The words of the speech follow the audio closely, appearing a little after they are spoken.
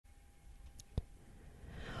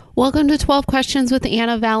Welcome to 12 Questions with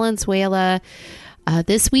Anna Valenzuela.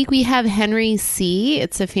 This week we have Henry C.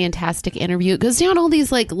 It's a fantastic interview. It goes down all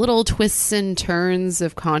these like little twists and turns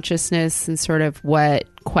of consciousness and sort of what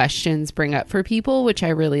questions bring up for people, which I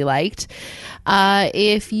really liked.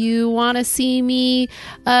 If you want to see me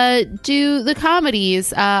do the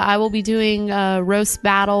comedies, I will be doing Roast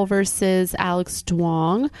Battle versus Alex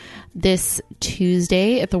Duong this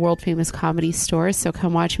Tuesday at the world famous Comedy Store. So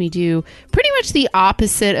come watch me do pretty much the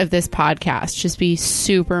opposite of this podcast. Just be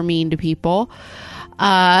super mean to people.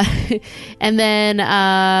 And then,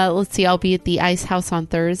 let's see, I'll be at the Ice House on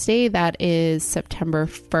Thursday. That is September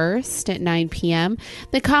 1st at 9 p.m.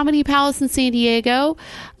 The Comedy Palace in San Diego,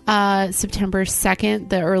 September 2nd,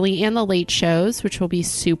 the early and the late shows, which will be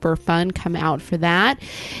super fun. Come out for that.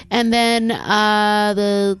 And then,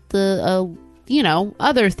 other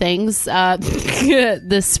things,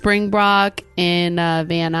 the Springbok in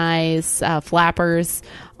Van Nuys, Flappers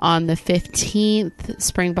on the 15th,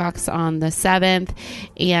 Springboks on the 7th,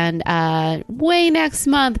 and way next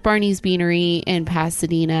month, Barney's Beanery in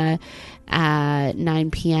Pasadena at 9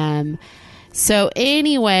 p.m. So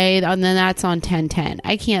anyway, and then that's on 10/10.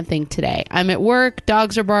 I can't think today. I'm at work,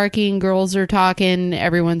 dogs are barking, girls are talking,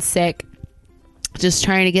 everyone's sick. Just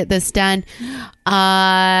trying to get this done.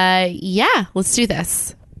 Yeah, let's do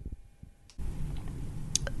this.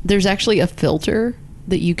 There's actually a filter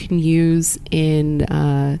that you can use in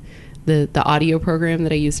the audio program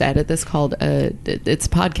that I use to edit this called it's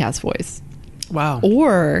podcast voice. Wow.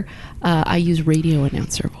 Or I use radio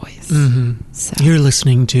announcer voice. Mm-hmm. So you're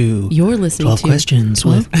listening to 12 Questions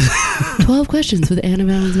 12 Questions with Anna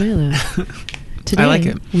Valenzuela. Today, I like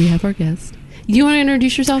it. We have our guest. You want to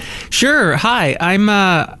introduce yourself? Sure. Hi,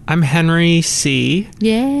 I'm Henry C.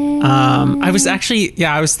 Yeah. I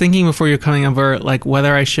was thinking before you were coming over, like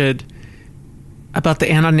whether I should, about the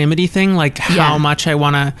anonymity thing, like how much I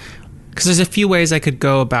want to, because there's a few ways I could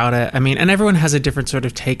go about it. I mean, and everyone has a different sort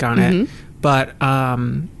of take on it, but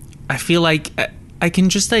I feel like I can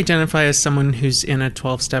just identify as someone who's in a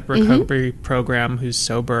 12-step recovery program, who's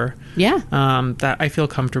sober. Yeah. That I feel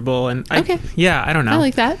comfortable and I don't know. I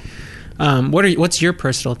like that. What's your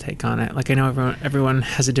personal take on it? Like, I know everyone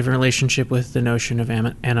has a different relationship with the notion of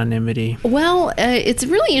anonymity. Well, it's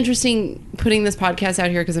really interesting putting this podcast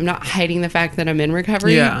out here because I'm not hiding the fact that I'm in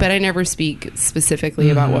recovery, but I never speak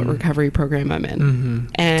specifically about what recovery program I'm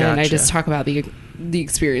in. And I just talk about the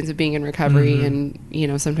experience of being in recovery and,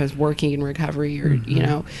 sometimes working in recovery or,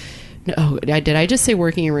 did I just say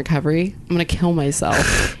working in recovery? I'm going to kill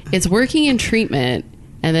myself. It's working in treatment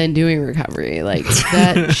and then doing recovery like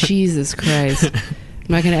that. Jesus Christ. I'm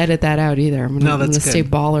not going to edit that out either. I'm going to stay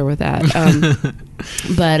baller with that.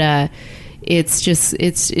 But it's just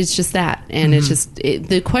that. And it's just,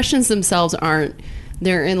 the questions themselves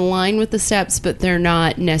they're in line with the steps, but they're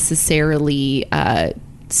not necessarily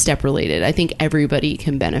step related. I think everybody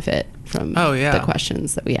can benefit from the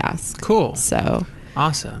questions that we ask. Cool. So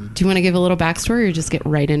awesome. Do you want to give a little backstory or just get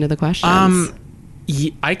right into the questions?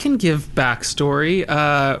 I can give backstory.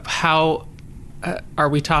 How are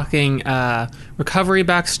we talking? Recovery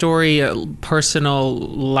backstory, personal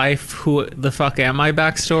life. Who the fuck am I?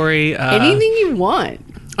 Backstory. Anything you want.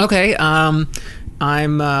 Okay. I'm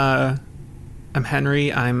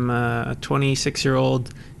Henry. I'm a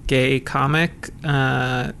 26-year-old gay comic,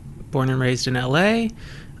 born and raised in LA.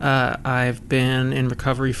 I've been in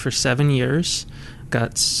recovery for 7 years.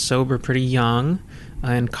 Got sober pretty young.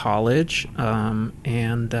 In college,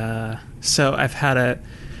 and so I've had an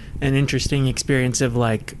interesting experience of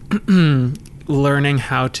like learning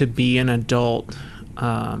how to be an adult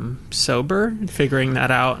sober, figuring that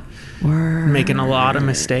out. Word. Making a lot of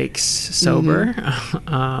mistakes sober,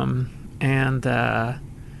 and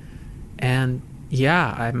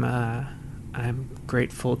I'm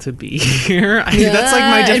grateful to be here. That's like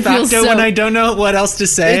my de facto when I don't know what else to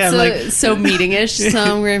say. I'm like so meeting-ish. So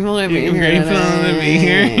I'm grateful to be here. Grateful to be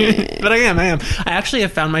here. But I am. I actually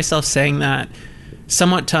have found myself saying that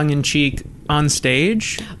somewhat tongue-in-cheek on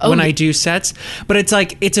stage when I do sets. But it's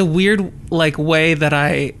like it's a weird like way that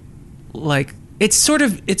I like. It's sort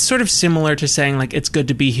of similar to saying like it's good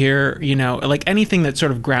to be here, like anything that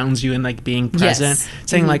sort of grounds you in like being present. Yes.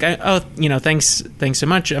 Saying like thanks so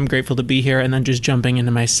much, I'm grateful to be here, and then just jumping into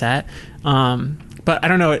my set. But I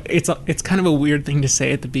don't know, it's kind of a weird thing to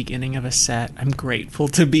say at the beginning of a set. I'm grateful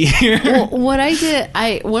to be here. Well, what I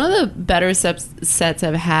did, one of the better sets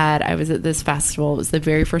I've had, I was at this festival. It was the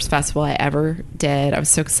very first festival I ever did. I was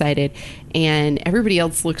so excited. And everybody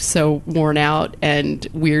else looked so worn out and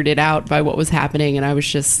weirded out by what was happening. And I was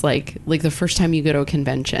just like the first time you go to a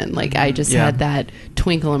convention, like I just had that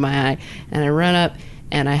twinkle in my eye. And I run up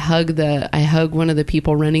and I hug one of the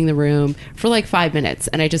people running the room for like 5 minutes,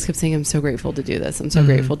 and I just kept saying, I'm so grateful to do this. I'm so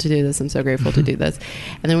grateful to do this. I'm so grateful to do this.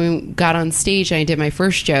 And then we got on stage and I did my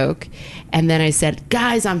first joke, and then I said,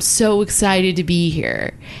 guys, I'm so excited to be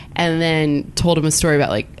here. And then told him a story about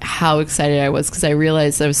like how excited I was, because I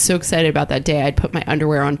realized I was so excited about that day I'd put my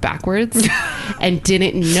underwear on backwards and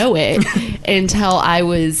didn't know it until I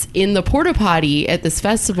was in the porta potty at this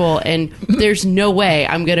festival, and there's no way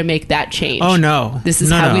I'm gonna make that change. Oh no, this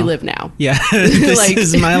is how we live now. Yeah. This like,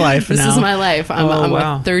 is my life now. This is my life. I'm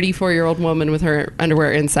a 34-year-old woman with her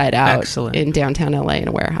underwear inside out in downtown LA in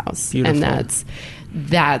a warehouse. Beautiful. And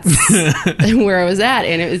that's where I was at,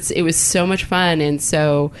 and it was so much fun. And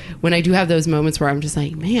so when I do have those moments where I'm just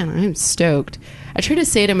like, man, I'm stoked, I try to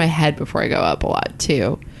say it in my head before I go up a lot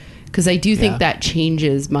too, because I do think that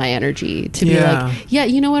changes my energy to be like, yeah,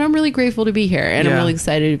 you know what, I'm really grateful to be here, and I'm really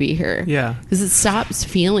excited to be here. Yeah, because it stops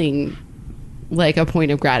feeling like a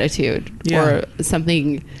point of gratitude or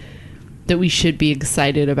something that we should be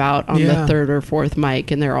excited about on the third or fourth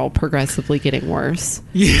mic, and they're all progressively getting worse.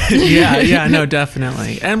 No,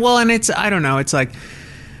 definitely. And it's, I don't know, it's like,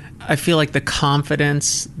 I feel like the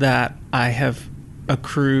confidence that I have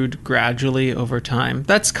accrued gradually over time,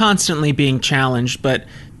 that's constantly being challenged, but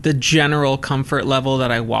the general comfort level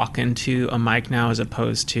that I walk into a mic now, as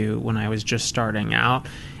opposed to when I was just starting out,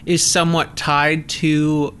 is somewhat tied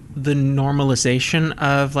to the normalization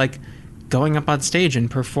of like going up on stage and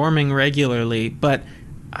performing regularly. But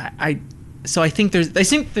I think there's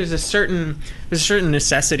a certain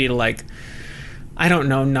necessity to, like, I don't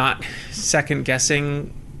know, not second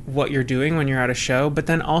guessing what you're doing when you're at a show, but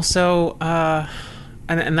then also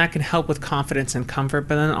and that can help with confidence and comfort,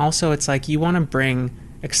 but then also it's like you want to bring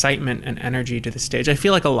excitement and energy to the stage. I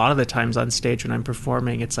feel like a lot of the times on stage when I'm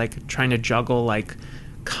performing, it's like trying to juggle like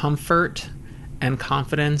comfort and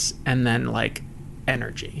confidence and then like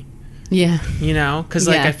energy. Yeah. You know, because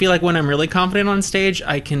like I feel like when I'm really confident on stage,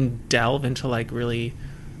 I can delve into like really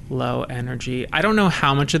low energy. I don't know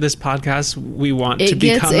how much of this podcast we want to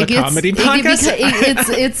become a comedy podcast.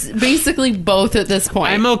 It's basically both at this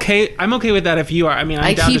point. I'm okay with that if you are. I mean,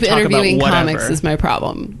 I'm down keep to talk interviewing about whatever. comics is my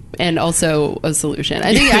problem, and also a solution.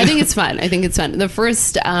 I think it's fun. I think it's fun. The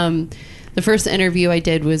first interview I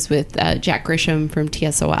did was with Jack Grisham from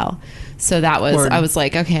TSOL. So that was I was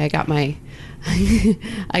like, okay, I got my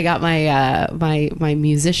my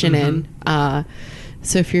musician in.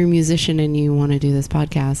 So if you're a musician and you want to do this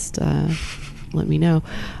podcast, let me know.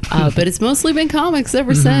 But it's mostly been comics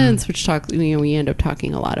ever since, which we end up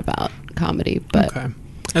talking a lot about comedy. But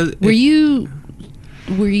were you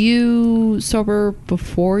sober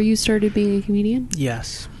before you started being a comedian?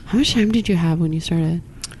 Yes. How much time did you have when you started?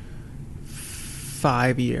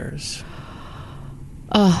 5 years.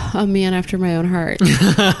 Oh, a man after my own heart.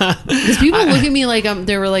 Because people look at me like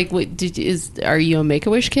they were like, "Wait, are you a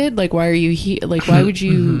Make-A-Wish kid? Like, why are you here? Like, why would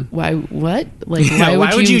you? Why what? Like,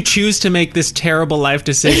 why would you choose to make this terrible life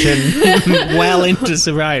decision well into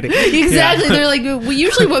sobriety?" Exactly. They're like, well,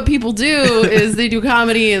 usually what people do is they do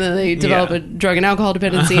comedy and then they develop a drug and alcohol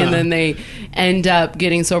dependency and then they end up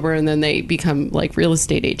getting sober and then they become like real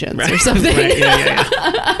estate agents or something.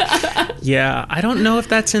 Yeah, I don't know if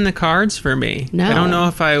that's in the cards for me. No, I don't know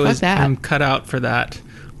if I'm cut out for that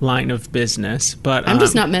line of business. But I'm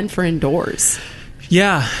just not meant for indoors.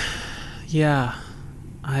 Yeah.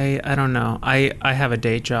 I don't know. I have a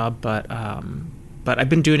day job, but I've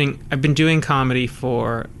been doing comedy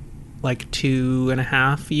for like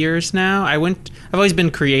 2.5 years now. I've always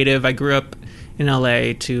been creative. I grew up in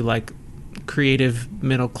LA to like creative,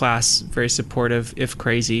 middle class, very supportive, if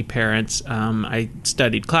crazy, parents. I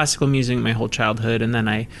studied classical music my whole childhood, and then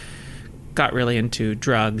I got really into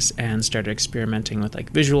drugs and started experimenting with like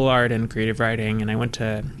visual art and creative writing. And I went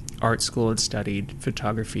to art school and studied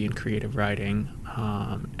photography and creative writing.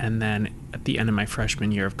 And then at the end of my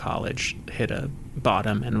freshman year of college, hit a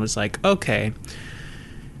bottom and was like, okay,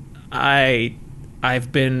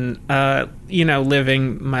 I've been,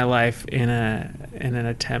 living my life in an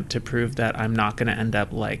attempt to prove that I'm not going to end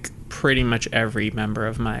up like pretty much every member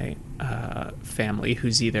of my family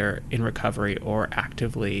who's either in recovery or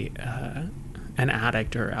actively an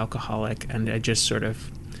addict or alcoholic. And I just sort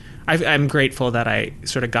of, I'm grateful that I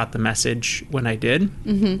sort of got the message when I did,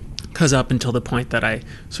 because up until the point that I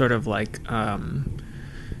sort of like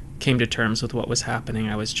came to terms with what was happening,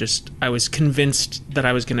 I was convinced that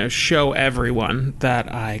I was going to show everyone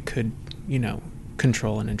that I could,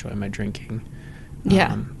 control and enjoy my drinking.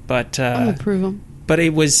 Yeah. But I'm gonna prove them. But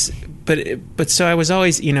it was, but so I was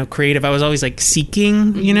always, creative. I was always like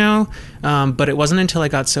seeking, but it wasn't until I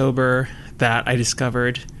got sober that I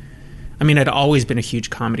discovered I mean, I'd always been a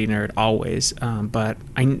huge comedy nerd, always. But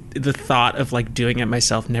the thought of like doing it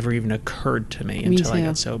myself never even occurred to me until I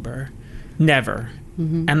got sober. Never.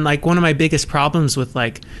 Mm-hmm. And like one of my biggest problems with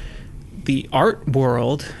like the art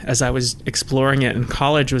world as I was exploring it in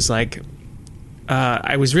college was like,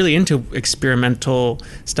 I was really into experimental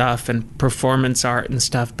stuff and performance art and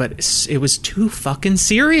stuff, but it was too fucking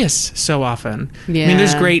serious so often. Yeah. I mean,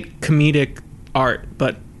 there's great comedic art,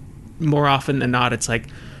 but more often than not, it's like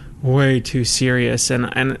way too serious.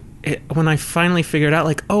 And when I finally figured out,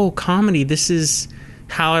 like, oh, comedy, this is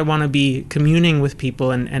how I want to be communing with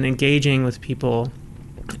people and engaging with people,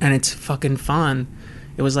 and it's fucking fun.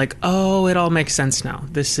 It was like, oh, it all makes sense now.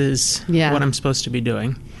 This is what I'm supposed to be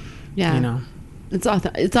doing. Yeah. You know? It's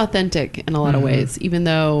authentic in a lot of ways, even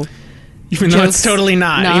though it's totally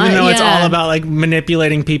not. Even though it's all about like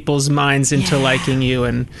manipulating people's minds into liking you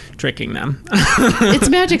and tricking them. It's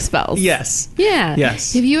magic spells. Yes. Yeah.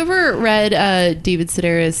 Yes. Have you ever read David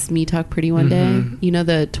Sedaris' Me Talk Pretty One Day? You know,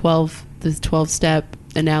 the 12-step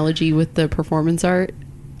analogy with the performance art?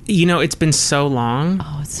 You know, it's been so long.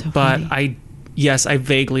 Oh, it's so funny. But I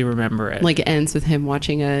vaguely remember it. Like it ends with him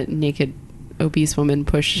watching a naked obese woman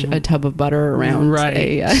push a tub of butter around.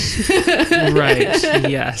 Right. Right.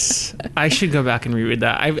 Yes. I should go back and reread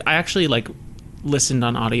that. I actually like listened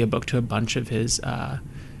on audiobook to a bunch of his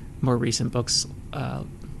more recent books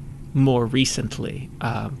more recently,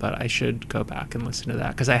 but I should go back and listen to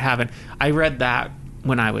that because I haven't. I read that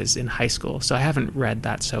when I was in high school, so I haven't read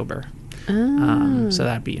that sober. So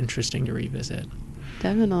that'd be interesting to revisit.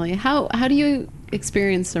 Definitely. How do you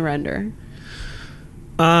experience surrender?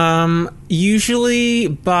 Usually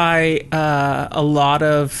by a lot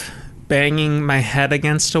of banging my head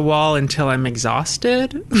against a wall until I'm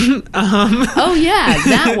exhausted. Oh yeah,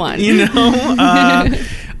 that one. You know,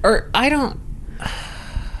 or I don't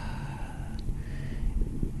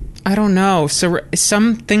know. So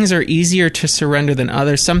some things are easier to surrender than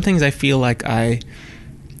others. Some things I feel like I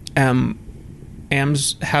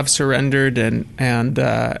have surrendered and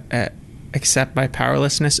accept my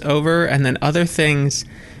powerlessness over, and then other things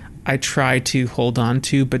I try to hold on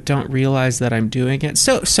to but don't realize that I'm doing it.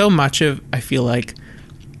 So much of I feel like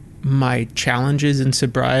my challenges in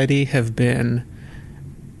sobriety have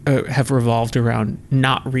revolved around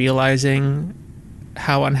not realizing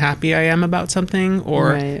how unhappy I am about something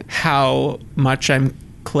or how much I'm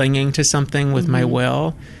clinging to something with my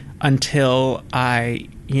will until I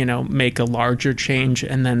make a larger change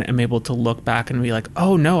and then am able to look back and be like,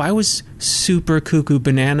 oh no, I was super cuckoo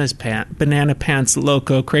banana pants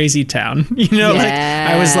loco crazy town. Like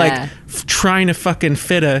I was like trying to fucking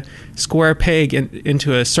fit a square peg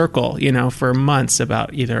into a circle, for months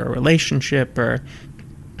about either a relationship or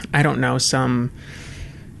I don't know, some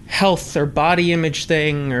health or body image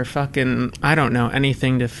thing or fucking, I don't know,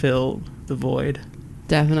 anything to fill the void.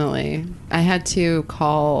 Definitely.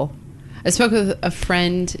 I spoke with a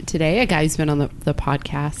friend today, a guy who's been on the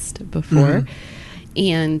podcast before,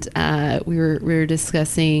 and we were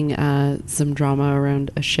discussing some drama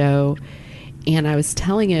around a show, and I was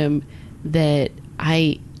telling him that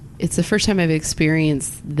it's the first time I've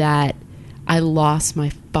experienced that I lost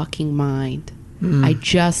my fucking mind. I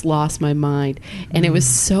just lost my mind, and it was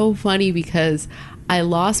so funny because I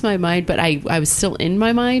lost my mind, but I was still in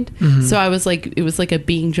my mind. So I was like, it was like a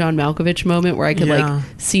being John Malkovich moment where I could like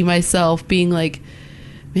see myself being like,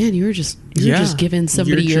 man, you're just giving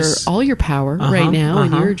somebody all your power right now.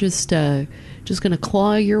 And you're just going to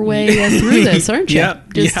claw your way through this, aren't you?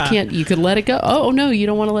 Can't, you could let it go. Oh no, you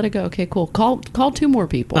don't want to let it go. Okay, cool. Call 2 more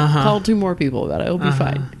people. Call 2 more people about it. It'll be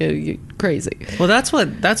fine. You're crazy. Well, that's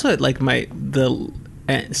what like the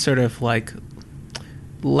sort of like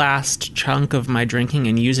last chunk of my drinking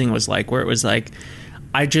and using was like, where it was like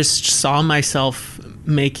I just saw myself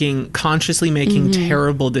consciously making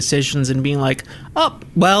terrible decisions and being like, oh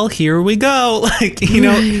well, here we go. Like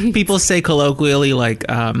people say colloquially like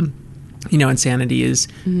insanity is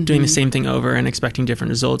doing the same thing over and expecting different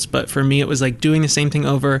results, but for me it was like doing the same thing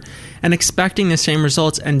over and expecting the same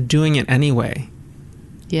results and doing it anyway.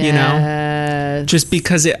 Just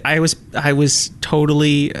because I was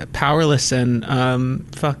totally powerless and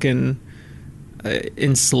fucking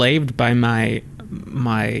enslaved by my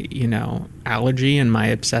allergy and my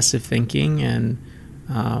obsessive thinking, and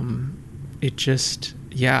it just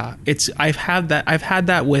I've had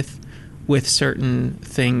that with certain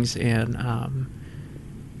things in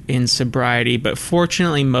sobriety, but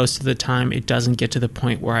fortunately most of the time it doesn't get to the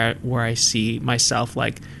point where I see myself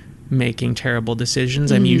like making terrible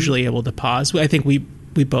decisions. I'm usually able to pause. I think we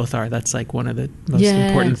both are. That's like one of the most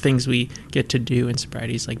important things we get to do in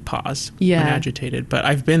sobriety is like pause when agitated. But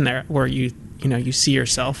I've been there where you you see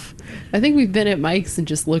yourself. I think we've been at mics and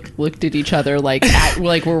just looked at each other like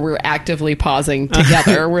where we're actively pausing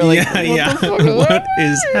together. We're like, what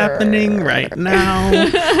is happening right now?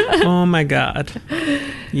 Oh my God.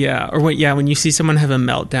 Yeah. Or when you see someone have a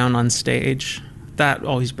meltdown on stage, that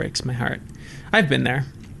always breaks my heart. I've been there.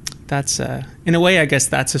 That's in a way, I guess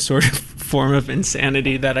that's a sort of form of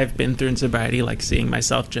insanity that I've been through in sobriety, like seeing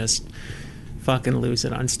myself just fucking lose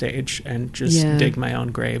it on stage and just dig my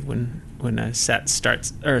own grave when a set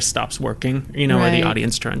starts or stops working, or the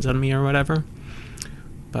audience turns on me or whatever.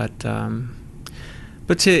 But to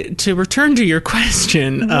return to your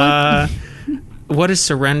question, what is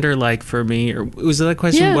surrender like for me? Or was that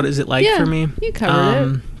question? Yeah. What is it like for me? You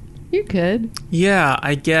covered it. You're good. Yeah,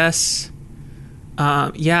 I guess.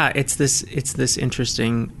 It's this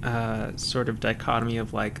interesting sort of dichotomy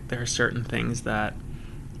of like there are certain things that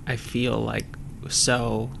I feel like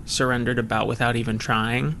so surrendered about without even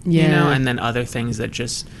trying, and then other things that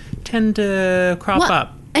just tend to crop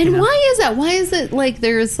up. And why is that? Why is it like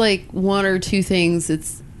there's like one or two things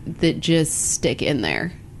that just stick in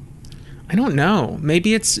there? I don't know.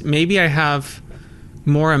 Maybe I have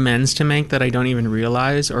more amends to make that I don't even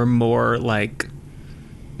realize, or more like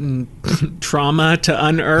trauma to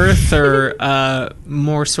unearth, or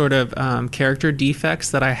more sort of character defects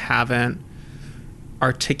that I haven't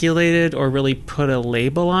articulated or really put a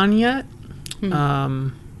label on yet.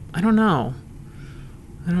 I don't know,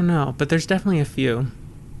 but there's definitely a few.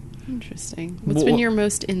 Interesting. What's been your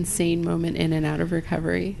most insane moment in and out of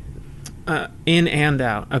recovery? In and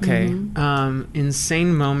out. Okay.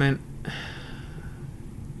 Insane moment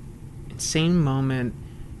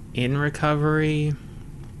in recovery.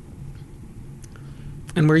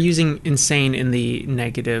 And we're using insane in the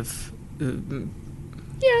negative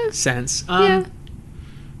sense. I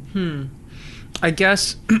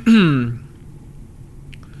guess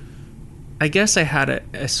I had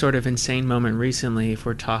a sort of insane moment recently, if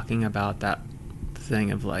we're talking about that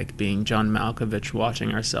thing of like being John Malkovich,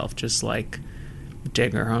 watching ourselves just like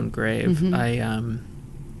dig our own grave.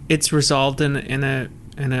 It's resolved in a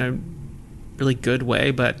really good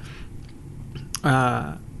way, but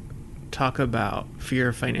talk about fear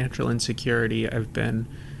of financial insecurity. I've been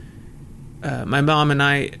my mom and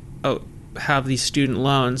I have these student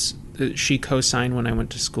loans that she co-signed when I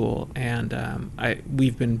went to school, and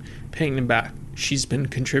we've been paying them back. She's been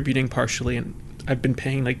contributing partially, and I've been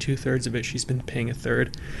paying like 2/3 of it. She's been paying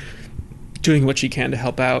 1/3, doing what she can to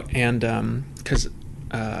help out. And because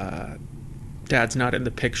Dad's not in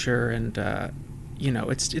the picture, and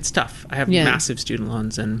it's tough. I have massive student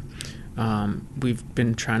loans, and we've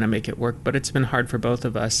been trying to make it work, but it's been hard for both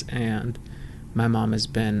of us. And my mom has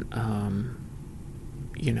been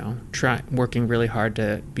working really hard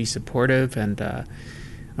to be supportive, and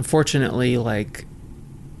unfortunately, like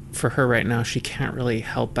for her right now, she can't really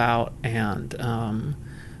help out. And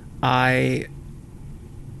I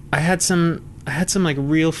had some like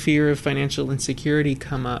real fear of financial insecurity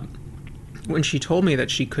come up when she told me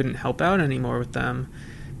that she couldn't help out anymore with them.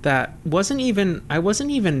 I wasn't even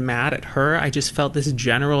mad at her. I just felt this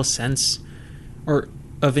general sense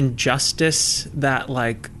of injustice, that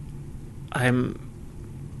like I'm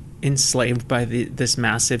enslaved by this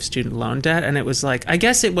massive student loan debt. And it was like, I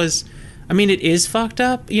guess it was, it is fucked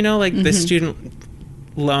up, the student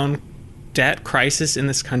loan debt crisis in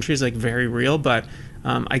this country is like very real, but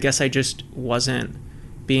I guess I just wasn't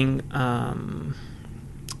being,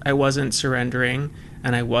 I wasn't surrendering,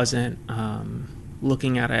 and I wasn't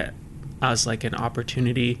looking at it as like an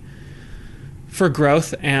opportunity for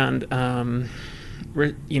growth and,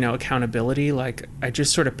 accountability. Like I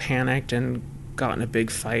just sort of panicked and got in a big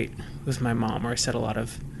fight with my mom where I said a lot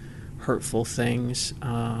of hurtful things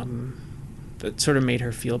that sort of made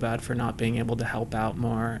her feel bad for not being able to help out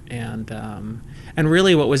more. And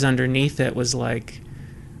really what was underneath it was like,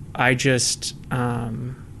 I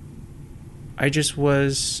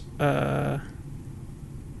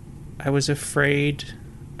was afraid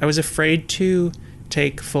to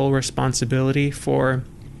take full responsibility for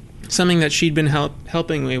something that she'd been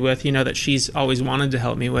helping me with, that she's always wanted to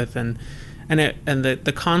help me with. And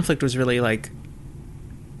the conflict was really like,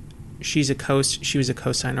 she was a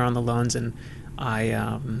co-signer on the loans, and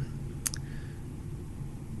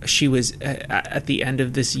she was at the end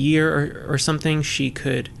of this year or something, she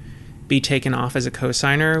could be taken off as a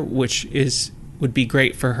co-signer, which would be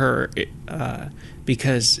great for her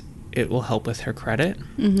because it will help with her credit.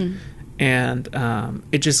 Mm-hmm. And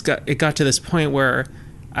it got to this point where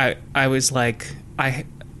I was like, I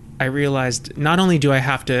realized not only do I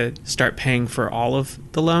have to start paying for all of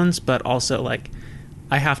the loans, but also like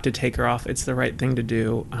I have to take her off. It's the right thing to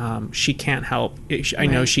do. She can't help. I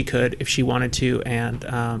know she could if she wanted to,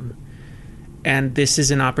 and this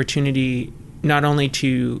is an opportunity not only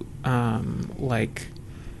to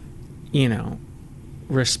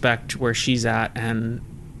respect where she's at and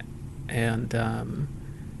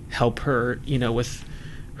help her, with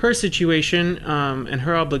her situation and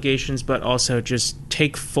her obligations, but also just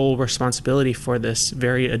take full responsibility for this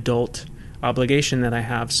very adult obligation that I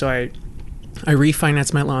have. So I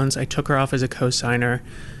refinanced my loans. I took her off as a co-signer,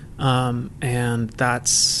 and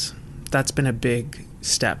that's been a big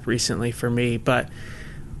step recently for me. But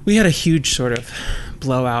we had a huge sort of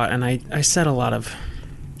blowout, and I said a lot of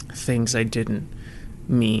things I didn't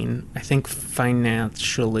mean. I think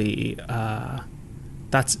financially,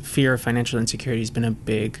 that's fear of financial insecurity has been a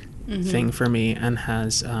big thing for me, and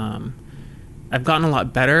has I've gotten a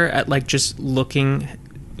lot better at just looking,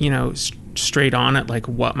 straight on at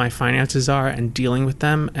what my finances are and dealing with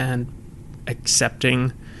them and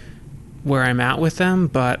accepting where I'm at with them.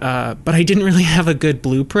 But I didn't really have a good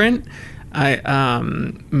blueprint.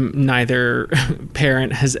 Neither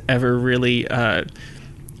parent has ever really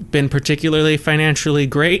been particularly financially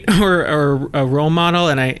great or a role model,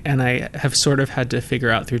 and I have sort of had to figure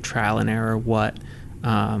out through trial and error what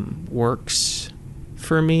works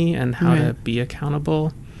for me and how to be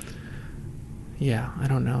accountable. Yeah, I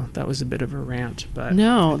don't know. That was a bit of a rant, but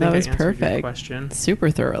no, that was perfect. Your question super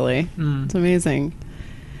thoroughly. It's amazing.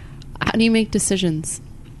 How do you make decisions?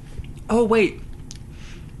 Oh wait,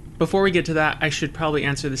 before we get to that, I should probably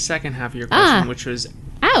answer the second half of your question, which was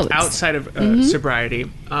outside of sobriety.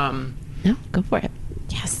 No, go for it.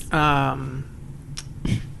 Yes. Thank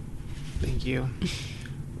you.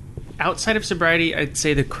 Outside of sobriety, I'd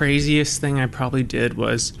say the craziest thing I probably did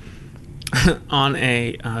was on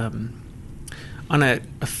a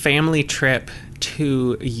family trip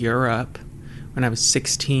to Europe when I was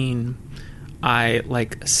 16. I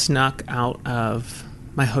snuck out of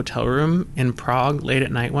my hotel room in Prague late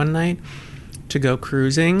at night one night to go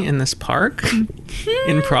cruising in this park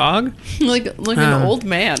in Prague. Like an old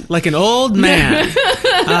man. Like an old man.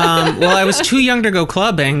 Well, I was too young to go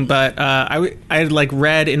clubbing, but I had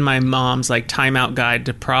read in my mom's Time Out Guide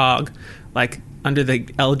to Prague, under the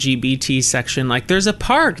LGBT section, there's a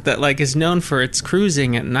park that is known for its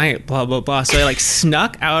cruising at night, blah blah blah. So I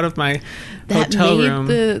snuck out of my hotel room.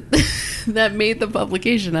 That made the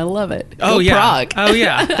publication. I love it. Oh yeah. Prague. Oh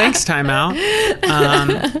yeah. Thanks, Time Out.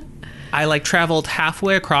 I traveled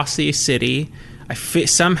halfway across the city.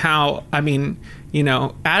 Somehow,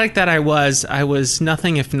 addict that I was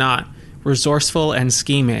nothing if not resourceful and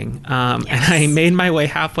scheming. And I made my way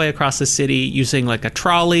halfway across the city using a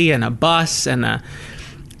trolley and a bus, and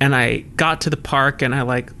I got to the park, and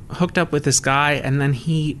I hooked up with this guy, and then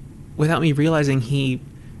he, without me realizing, he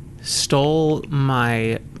stole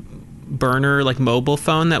my burner mobile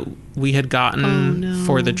phone that we had gotten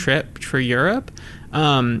for the trip for Europe,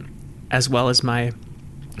 as well as my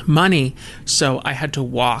money. So I had to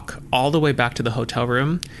walk all the way back to the hotel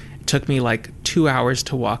room. It took me 2 hours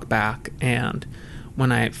to walk back, and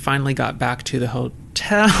when I finally got back to the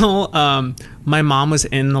hotel, my mom was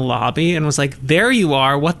in the lobby and was like, "There you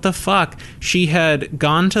are, what the fuck?" She had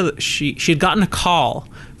gotten a call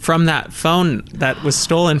from that phone that was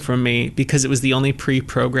stolen from me because it was the only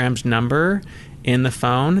pre-programmed number in the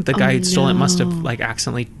phone. The guy who'd stolen it must have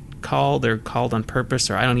accidentally called or called on purpose,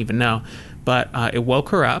 or I don't even know. But it woke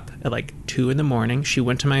her up at 2 a.m. She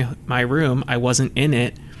went to my room. I wasn't in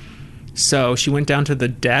it. So she went down to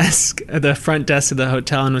the front desk of the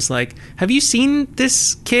hotel, and was like, "Have you seen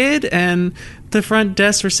this kid?" And the front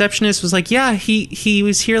desk receptionist was like, "Yeah, he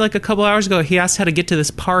was here a couple hours ago. He asked how to get to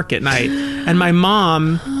this park at night." And my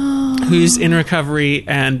mom, who's in recovery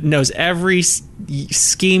and knows every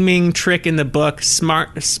scheming trick in the book,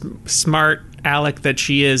 smart Alec that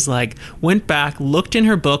she is, went back, looked in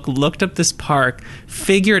her book, looked up this park,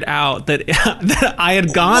 figured out that that I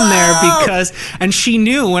had gone there because, and she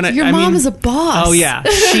knew when your mom is a boss. Oh yeah,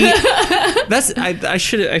 I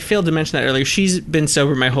failed to mention that earlier. She's been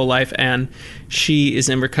sober my whole life, and she is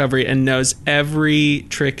in recovery and knows every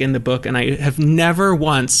trick in the book. And I have never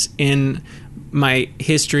once in my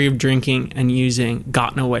history of drinking and using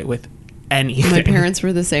gotten away with anything. My parents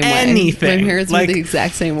were the same way. Anything. My parents were the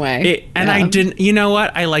exact same way. I didn't, you know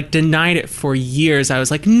what? I denied it for years. I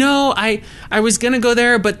was like, no, I was going to go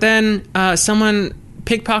there, but then someone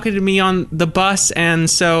pickpocketed me on the bus, and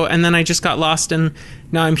then I just got lost and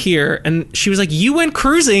now I'm here. And she was like, you went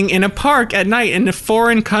cruising in a park at night in a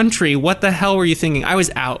foreign country. What the hell were you thinking? I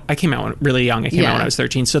was out. I came out really young. I came out when I was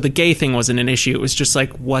 13. So the gay thing wasn't an issue. It was just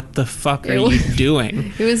like, what the fuck are you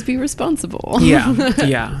doing? It was be responsible.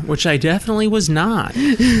 Yeah, which I definitely was not.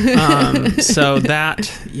 So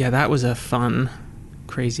that was a fun,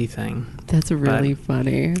 crazy thing. That's really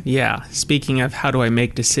funny. Yeah. Speaking of how do I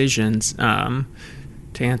make decisions,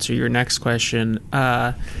 to answer your next question,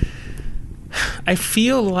 I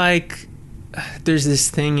feel like there's this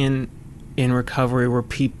thing in recovery where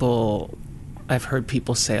I've heard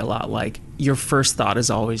people say a lot, like, your first thought is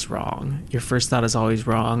always wrong. Your first thought is always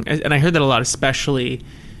wrong. And I heard that a lot, especially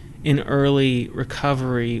in early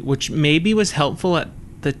recovery, which maybe was helpful at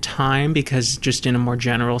the time because just in a more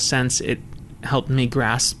general sense, it helped me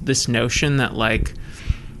grasp this notion that, like,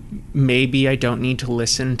 maybe I don't need to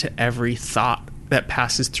listen to every thought that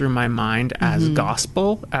passes through my mind as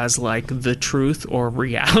gospel, as like the truth or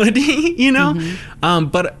reality, you know?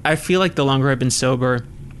 But I feel like the longer I've been sober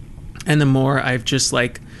and the more I've just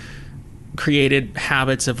like created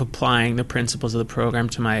habits of applying the principles of the program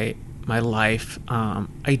to my life, I'm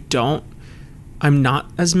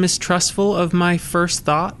not as mistrustful of my first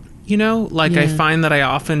thought, you know? Like I find that I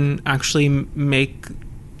often actually make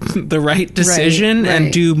the right decision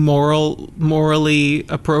and do morally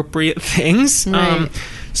appropriate things.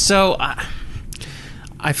 So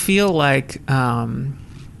I feel like when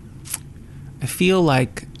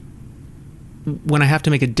I have to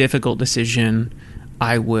make a difficult decision,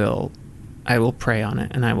 I will pray on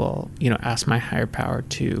it, and I will, ask my higher power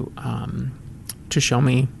to show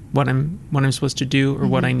me what I'm supposed to do or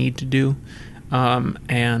what I need to do,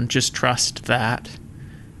 and just trust that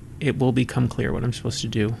it will become clear what I'm supposed to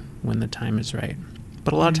do when the time is right.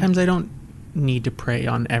 But a lot of times I don't need to pray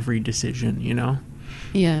on every decision, you know?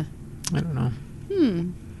 Yeah. I don't know.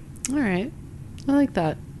 All right. I like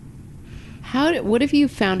that. What if you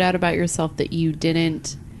found out about yourself that you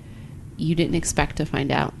didn't expect to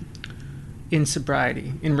find out? In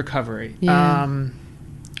sobriety, in recovery. Yeah.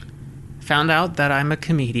 Found out that I'm a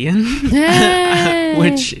comedian, Hey!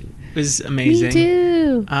 which was amazing. Me too.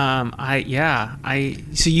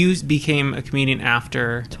 So you became a comedian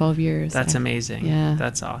after 12 years. That's amazing. Yeah.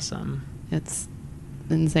 That's awesome. It's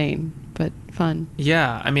insane, but fun.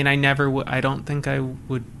 Yeah. I mean, I don't think I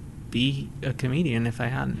would be a comedian if I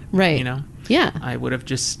hadn't. Right. You know? Yeah. I would have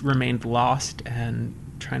just remained lost and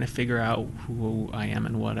trying to figure out who I am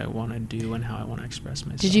and what I want to do and how I want to express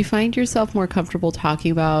myself. Did you find yourself more comfortable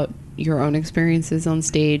talking about your own experiences on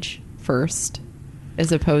stage first,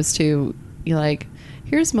 as opposed to you like,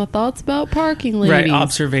 here's my thoughts about parking ladies? Right,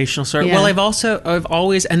 observational story. Yeah. Well, I've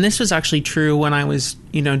always, and this was actually true when I was,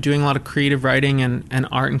 doing a lot of creative writing and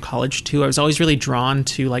art in college too. I was always really drawn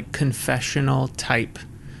to like confessional type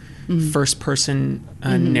first person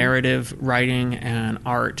narrative writing and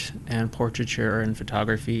art and portraiture and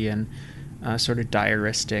photography and sort of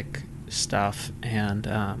diaristic stuff. And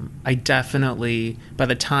I definitely, by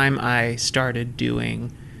the time I started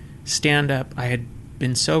doing stand-up, I had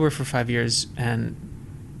been sober for 5 years and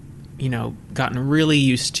gotten really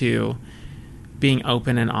used to being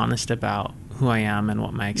open and honest about who I am and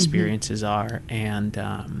what my experiences are, and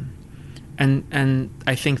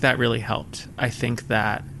I think that really helped. I think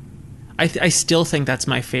that I still think that's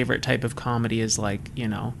my favorite type of comedy, is like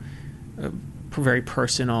very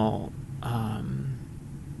personal,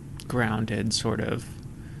 grounded sort of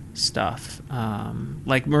stuff.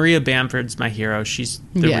 Like Maria Bamford's my hero. She's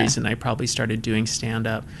the reason I probably started doing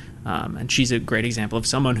stand-up. And she's a great example of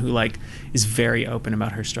someone who is very open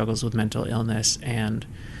about her struggles with mental illness and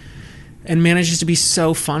manages to be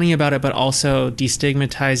so funny about it, but also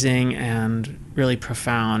destigmatizing and really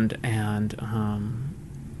profound, and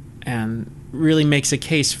really makes a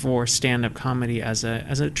case for stand-up comedy as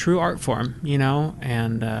a true art form,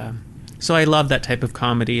 and so I love that type of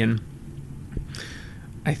comedy. And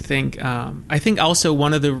I think also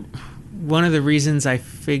one of the reasons I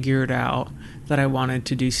figured out that I wanted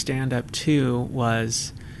to do stand-up too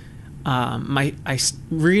was I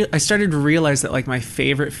started to realize that my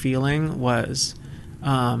favorite feeling was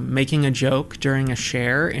making a joke during a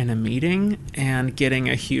share in a meeting and getting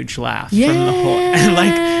a huge laugh from the whole, and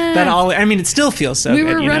that all. I mean, it still feels so good.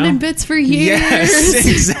 We were running bits for years. Yes,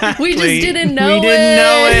 exactly. We just didn't know it. We didn't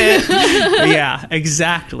know it. Yeah,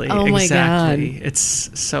 exactly. Oh my God.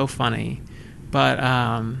 It's so funny, but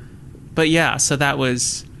yeah. So that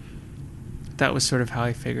was sort of how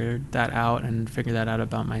I figured that out and figured that out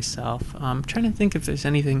about myself. I'm trying to think if there's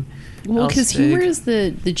anything. Well, because humor is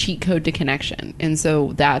the cheat code to connection, and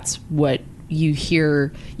so that's what you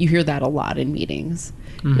hear that a lot in meetings.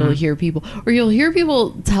 You'll hear people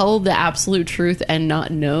tell the absolute truth and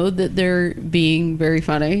not know that they're being very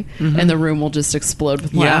funny, and the room will just explode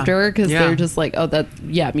with laughter because they're just like, oh,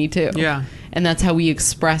 me too. Yeah. And that's how we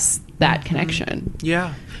express that connection.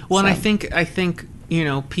 Yeah. Well, and I think, you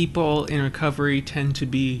know, people in recovery tend to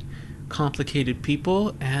be complicated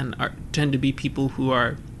people and tend to be people who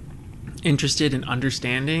are interested in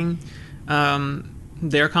understanding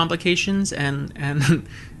their complications and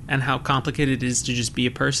how complicated it is to just be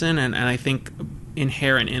a person. And I think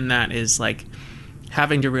inherent in that is like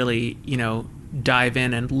having to really, you know, dive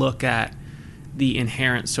in and look at the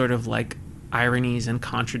inherent sort of like ironies and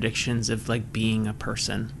contradictions of like being a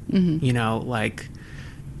person, you know, like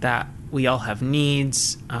that we all have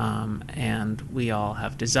needs, and we all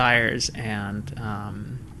have desires,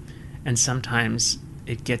 and sometimes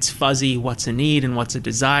it gets fuzzy what's a need and what's a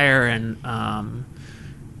desire, and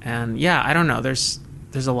yeah, I don't know, there's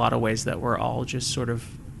a lot of ways that we're all just sort of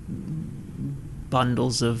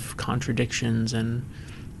bundles of contradictions and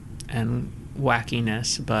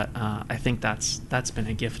wackiness, but I think that's been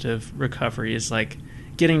a gift of recovery, is like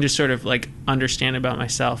getting to sort of like understand about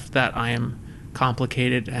myself that I am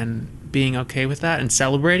complicated and being okay with that and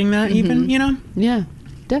celebrating that, even, you know? Yeah,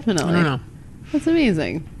 definitely. I don't know. That's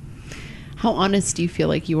amazing. How honest do you feel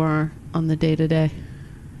like you are on the day-to-day?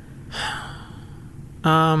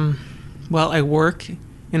 Well, I work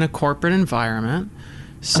in a corporate environment,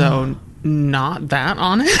 so not that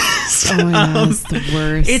honest. Oh my God, it's the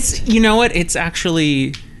worst. It's, you know what? It's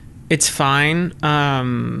actually, it's fine.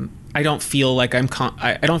 I don't feel like I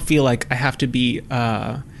don't feel like I have to be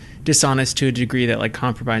dishonest to a degree that like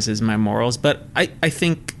compromises my morals. But I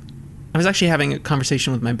think I was actually having a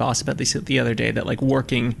conversation with my boss about this the other day, that like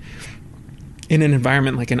working in an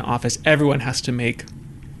environment like an office, everyone has to make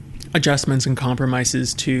adjustments and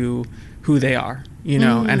compromises to who they are, you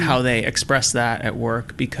know, and how they express that at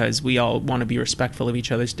work, because we all want to be respectful of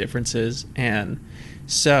each other's differences. And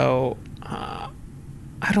so I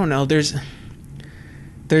don't know, there's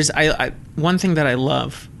one thing that I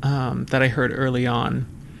love, that I heard early on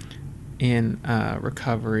in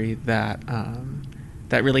recovery that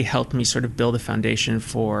really helped me sort of build a foundation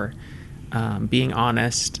for being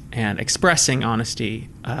honest and expressing honesty,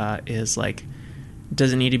 is like,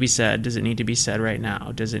 does it need to be said? Does it need to be said right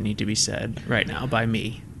now? Does it need to be said right now by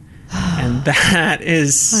me? And that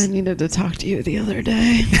is... I needed to talk to you the other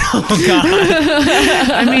day. Oh, God.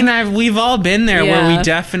 I mean, we've all been there, where we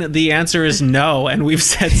definitely... The answer is no, and we've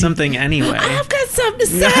said something anyway. I've got something to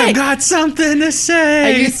say. I've got something to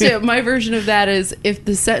say. My version of that is, if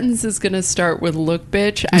the sentence is going to start with "look,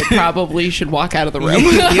 bitch," I probably should walk out of the room.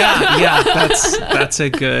 Yeah. That's a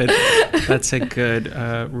good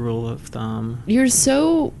rule of thumb. You're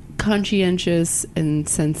so conscientious and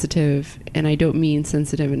sensitive, and I don't mean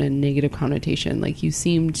sensitive in a negative connotation. Like, you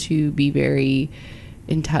seem to be very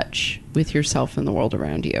in touch with yourself and the world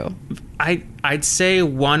around you. I'd say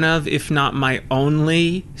one of, if not my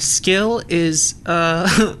only skill, is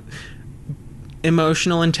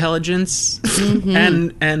emotional intelligence,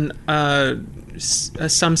 and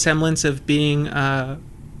some semblance of being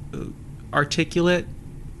articulate.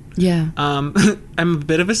 Yeah. I'm a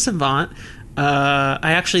bit of a savant.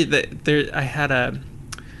 I actually, I had a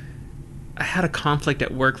conflict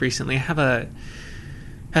at work recently.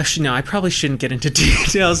 Actually, no, I probably shouldn't get into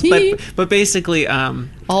details, but basically,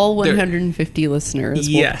 all 150 listeners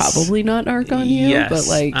will probably not arc on you, but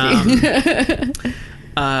like,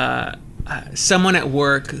 someone at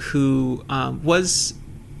work who was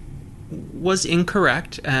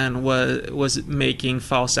incorrect and was making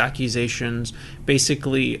false accusations,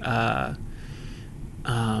 basically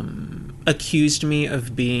accused me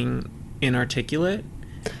of being inarticulate.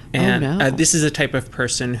 And this is a type of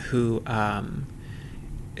person who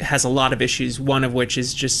has a lot of issues, one of which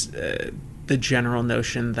is just the general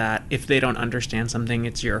notion that if they don't understand something,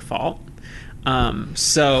 it's your fault.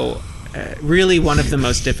 So really one of the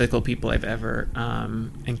most difficult people I've ever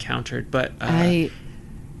encountered. But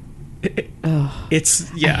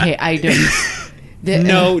it's, yeah. I don't...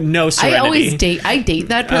 no serenity. I date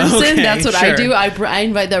that person. Okay, that's what sure. I do. I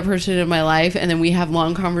invite that person into my life, and then we have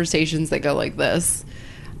long conversations that go like this.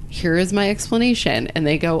 Here is my explanation. And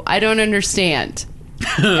they go, I don't understand.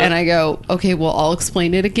 And I go, okay, well, I'll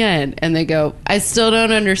explain it again. And they go, I still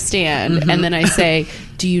don't understand. And then I say,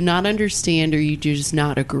 do you not understand, or you just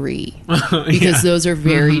not agree? Because those are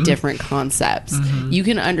very different concepts. You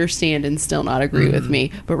can understand and still not agree with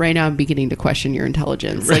me, but right now I'm beginning to question your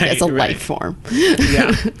intelligence, like as a life form.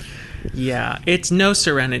 Yeah, it's no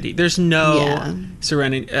serenity. There's no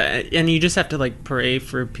serenity, and you just have to like pray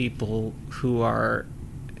for people who are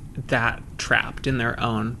that trapped in their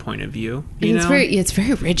own point of view. It's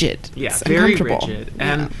very rigid. Yeah, it's very rigid.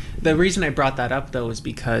 And the reason I brought that up, though, is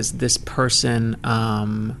because this person,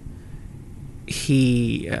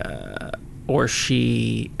 he or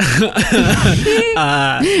she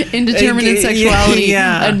indeterminate sexuality,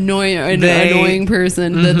 annoying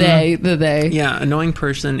person, mm-hmm. the they. Yeah, annoying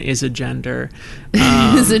person is a gender.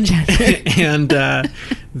 Is a gender. And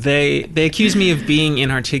they accuse me of being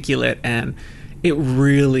inarticulate, and it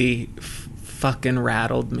really fucking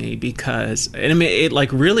rattled me because it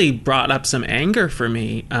like really brought up some anger for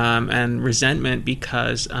me, and resentment,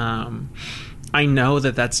 because I know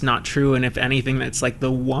that that's not true, and if anything, that's like the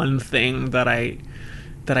one thing that I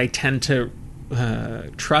tend to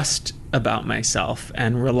trust about myself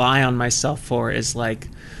and rely on myself for is like,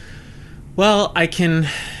 well, I can,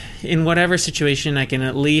 in whatever situation, I can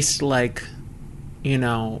at least like,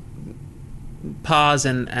 pause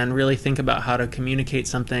and really think about how to communicate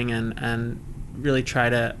something and really try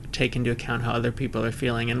to take into account how other people are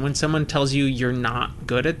feeling. And when someone tells you you're not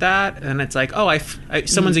good at that, and it's like, oh,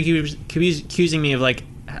 someone's accusing me of like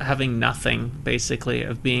having nothing, basically,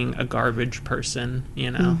 of being a garbage person,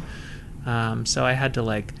 so I had to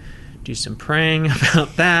like do some praying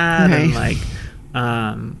about that, right. And like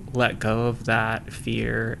let go of that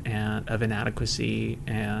fear and of inadequacy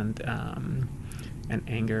and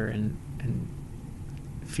anger and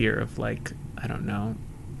fear of like, I don't know,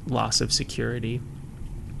 loss of security.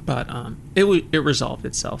 But it resolved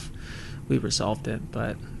itself. We resolved it,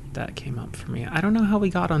 but that came up for me. I don't know how we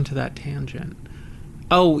got onto that tangent.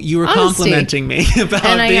 Oh, you were complimenting me about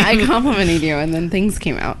and I complimented you, and then things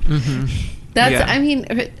came out. Mm-hmm. I mean,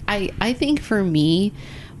 I think for me,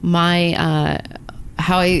 my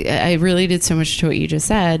how I related so much to what you just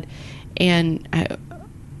said, and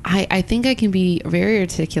I think I can be very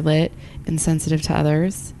articulate and sensitive to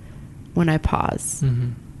others when I pause.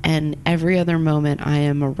 Mm-hmm. And every other moment I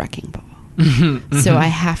am a wrecking ball. Mm-hmm. So I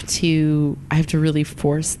have to really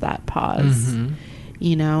force that pause, mm-hmm.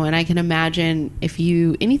 And I can imagine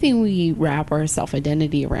anything we wrap our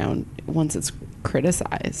self-identity around, once it's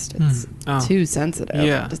criticized, it's too sensitive.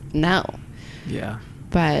 Yeah. Just, no. Yeah.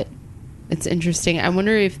 But it's interesting. I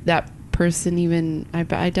wonder if that person even,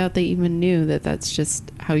 I doubt they even knew that that's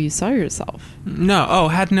just how you saw yourself. No. Oh,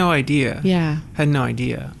 had no idea. Yeah. Had no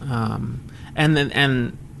idea.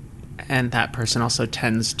 And that person also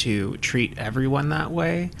tends to treat everyone that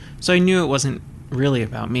way. So I knew it wasn't really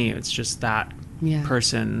about me. It's just that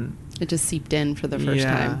person. It just seeped in for the first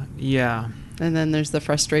time. Yeah. And then there's the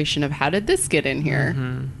frustration of, how did this get in here?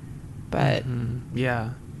 Mm-hmm. But yeah.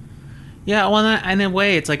 Yeah, well, in a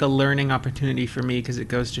way, it's like a learning opportunity for me, because it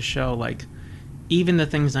goes to show, like, even the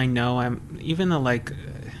things I know, even the, like,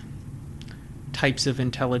 types of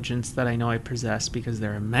intelligence that I know I possess, because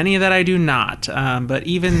there are many that I do not, but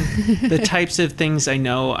even the types of things I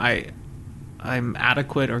know I'm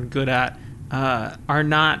adequate or good at are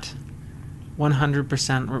not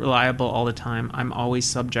 100% reliable all the time. I'm always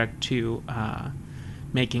subject to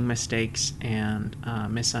making mistakes and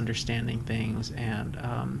misunderstanding things and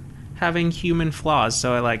having human flaws.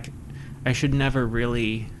 So I should never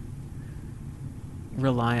really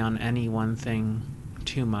rely on any one thing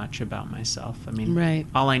too much about myself. I mean, right.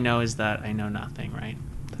 All I know is that I know nothing, right?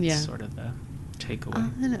 That's sort of the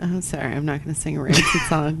takeaway. I'm sorry, I'm not going to sing a rancid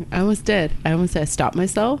song. I almost did. I stopped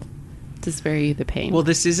myself to spare you the pain. Well,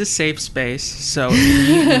 this is a safe space, so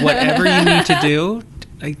whatever you need to do,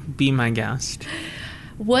 be my guest.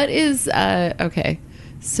 What is, okay,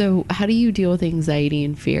 so how do you deal with anxiety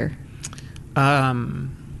and fear?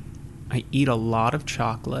 I eat a lot of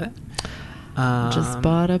chocolate. Just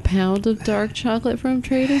bought a pound of dark chocolate from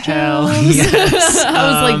Trader Joe's. Yes.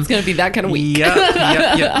 I was like, it's going to be that kind of week. Yep.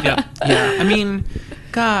 Yeah. I mean,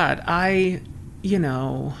 God, I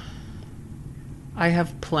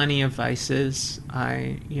have plenty of vices.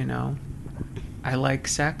 I like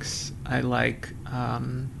sex. I like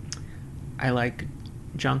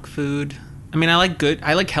junk food. I mean, I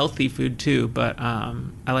like healthy food too, but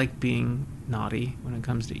I like being naughty when it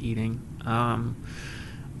comes to eating.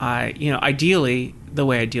 Ideally, the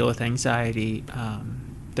way I deal with anxiety,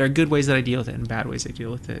 there are good ways that I deal with it and bad ways I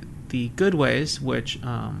deal with it. The good ways, which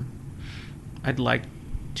I'd like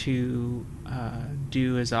to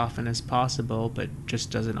do as often as possible, but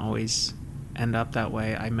just doesn't always end up that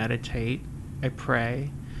way. I meditate, I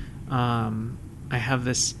pray. I have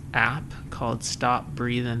this app called Stop,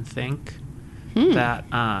 Breathe, and Think. That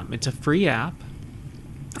it's a free app.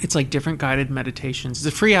 It's like different guided meditations.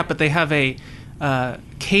 It's a free app, but they have a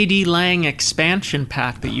KD Lang expansion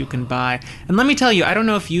pack that you can buy. And let me tell you, I don't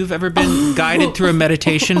know if you've ever been guided through a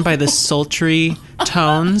meditation by the sultry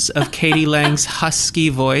tones of KD Lang's husky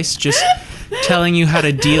voice, just telling you how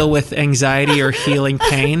to deal with anxiety or healing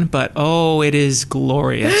pain, but it is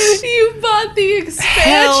glorious. You bought the expansion.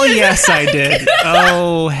 Hell yes, I did.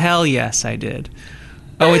 Oh, hell yes, I did.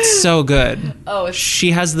 Oh, it's so good.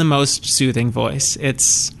 She has the most soothing voice.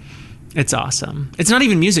 It's awesome. It's not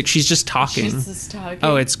even music. She's just talking. She's just talking.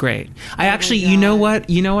 Oh, it's great. I actually, you know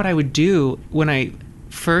what I would do when I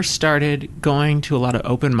first started going to a lot of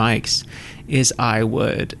open mics is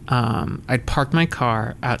I'd park my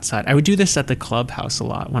car outside. I would do this at the Clubhouse a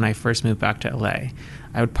lot when I first moved back to LA.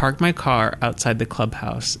 I would park my car outside the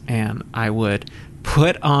Clubhouse and I would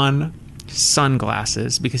put on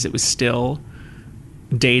sunglasses because it was still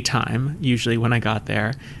daytime usually when I got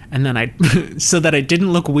there, and then so that I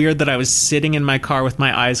didn't look weird that I was sitting in my car with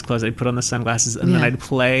my eyes closed, I'd put on the sunglasses and then I'd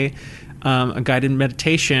play a guided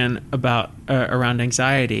meditation about around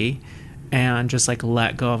anxiety and just like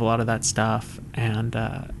let go of a lot of that stuff, and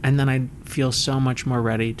then I'd feel so much more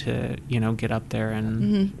ready to get up there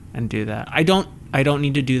and do that. I don't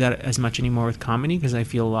need to do that as much anymore with comedy because I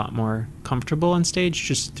feel a lot more comfortable on stage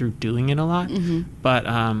just through doing it a lot.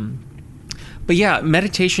 But yeah,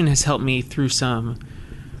 meditation has helped me through some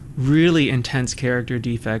really intense character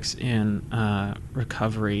defects in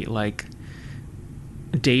recovery. I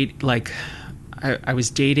was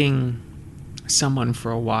dating someone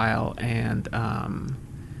for a while, and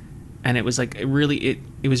it was like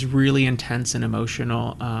it was really intense and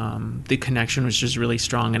emotional. The connection was just really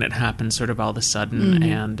strong, and it happened sort of all of a sudden.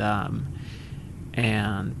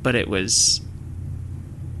 But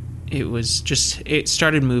it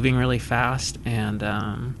started moving really fast, and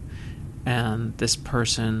this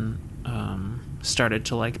person started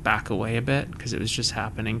to like back away a bit because it was just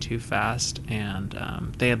happening too fast, and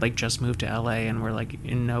they had like just moved to LA and were like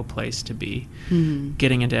in no place to be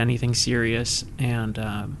getting into anything serious, and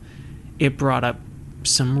it brought up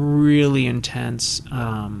some really intense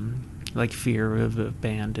like fear of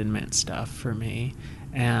abandonment stuff for me,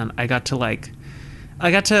 and I got to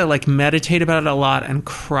meditate about it a lot and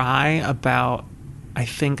cry about, I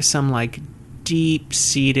think, some like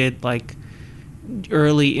deep-seated, like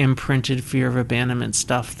early imprinted fear of abandonment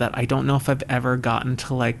stuff that I don't know if I've ever gotten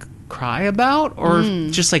to like cry about or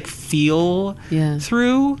just like feel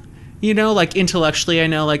through, like intellectually I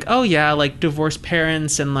know like, oh yeah, like divorced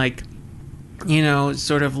parents and like,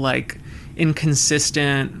 sort of like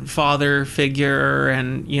inconsistent father figure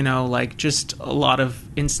and, like just a lot of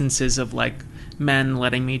instances of like men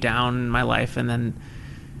letting me down in my life, and then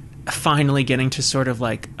finally getting to sort of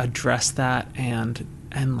like address that and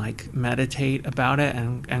like meditate about it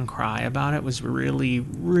and cry about it was really,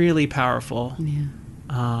 really powerful.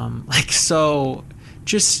 Like so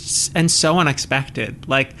just and so unexpected.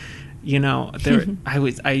 Like,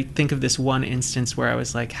 I think of this one instance where I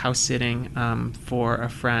was like house sitting for a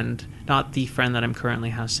friend, not the friend that I'm currently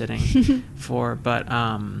house sitting for, but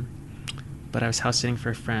I was house sitting for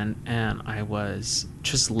a friend, and I was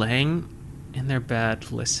just laying in their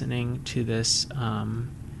bed listening to this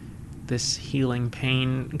this healing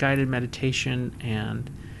pain guided meditation, and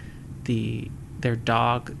their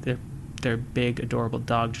dog, their big adorable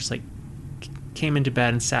dog, just like came into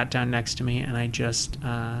bed and sat down next to me, and I just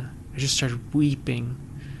started weeping,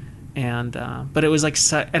 and but it was like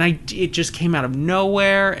it just came out of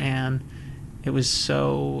nowhere, and it was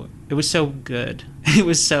so good. It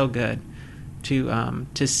was so good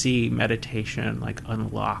to see meditation like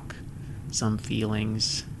unlock some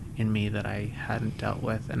feelings in me that I hadn't dealt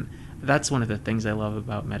with. And that's one of the things I love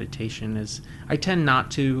about meditation is I tend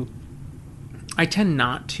not to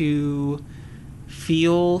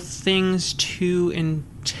feel things too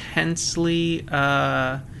intensely.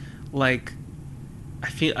 Like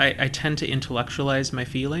I tend to intellectualize my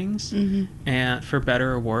feelings, and for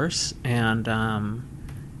better or worse, and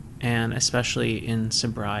especially in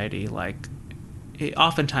sobriety, like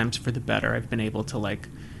oftentimes for the better, I've been able to like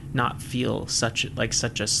not feel such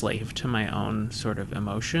a slave to my own sort of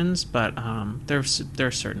emotions, but there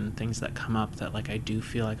are certain things that come up that like I do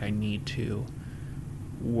feel like I need to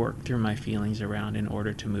work through my feelings around in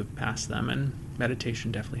order to move past them, and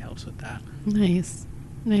meditation definitely helps with that. Nice.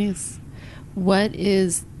 What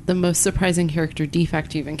is the most surprising character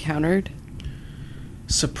defect you've encountered?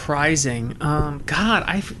 Surprising.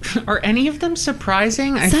 God, are any of them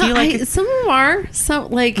surprising? I feel like some of them are.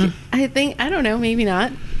 Some like I think, I don't know, maybe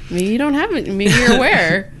not. Maybe you don't have it. Maybe you're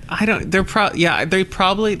aware. I don't. There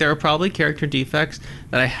are probably character defects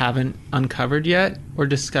that I haven't uncovered yet or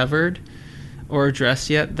discovered, or addressed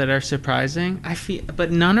yet that are surprising. I feel,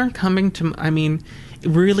 but none are coming to. I mean,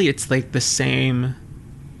 really, it's like the same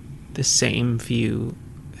few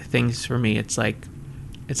things for me. It's like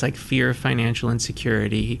fear of financial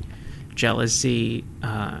insecurity, jealousy,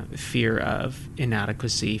 fear of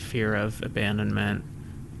inadequacy, fear of abandonment.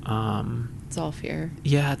 It's all fear.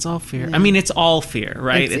 Yeah, it's all fear. Yeah. I mean, it's all fear,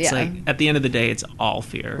 right? It's yeah. like at the end of the day, it's all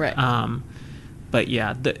fear. Right. But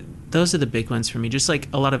yeah, those are the big ones for me. Just like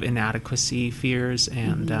a lot of inadequacy fears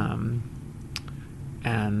and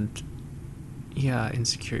yeah,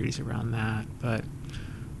 insecurities around that. But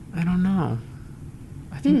I don't know.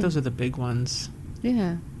 I think those are the big ones.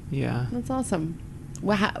 Yeah. Yeah. That's awesome.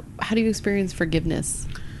 Well, how do you experience forgiveness?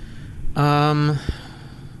 How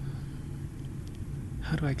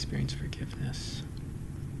do I experience forgiveness?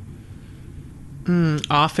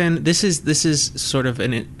 Often, this is sort of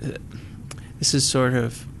an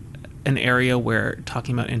area where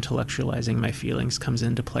talking about intellectualizing my feelings comes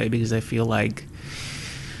into play, because I feel like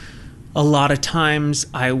a lot of times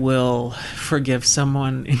I will forgive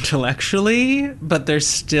someone intellectually, but there's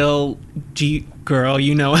still, girl,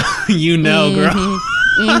 girl.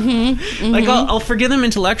 Like I'll forgive them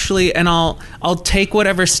intellectually, and I'll take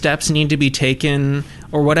whatever steps need to be taken,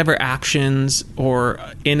 or whatever actions or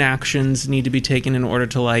inactions need to be taken in order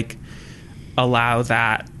to like allow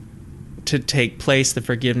that to take place, the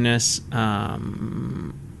forgiveness.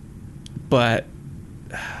 But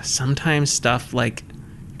sometimes stuff like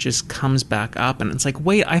just comes back up, and it's like,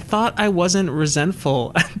 wait, I thought I wasn't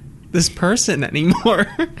resentful at this person anymore.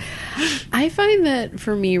 I find that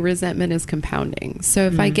for me, resentment is compounding. So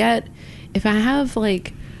if I have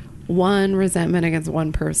like one resentment against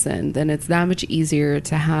one person, then it's that much easier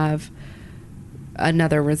to have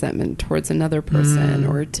another resentment towards another person,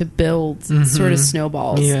 or to build sort of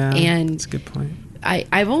snowballs. Yeah, and that's a good point.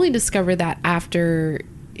 I've only discovered that after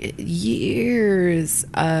years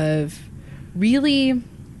of really,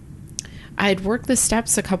 I'd worked the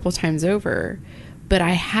steps a couple times over, but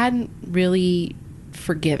I hadn't really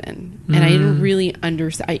forgiven, and I didn't really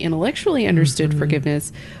I intellectually understood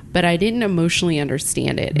forgiveness, but I didn't emotionally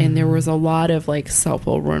understand it. And there was a lot of like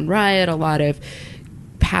self-will run riot, a lot of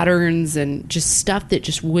patterns and just stuff that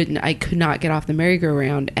just I could not get off the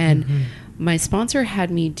merry-go-round. And my sponsor had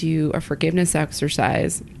me do a forgiveness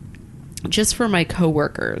exercise just for my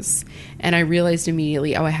coworkers, and I realized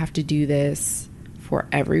immediately, I have to do this for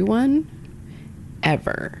everyone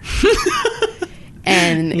ever.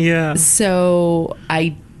 And so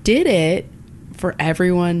I did it for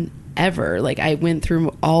everyone ever. Like, I went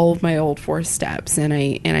through all of my old 4 steps, and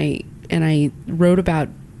I wrote about,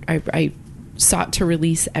 I sought to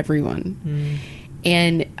release everyone.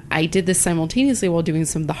 And I did this simultaneously while doing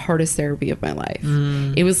some of the hardest therapy of my life.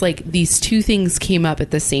 It was like these 2 things came up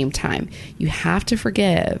at the same time. You have to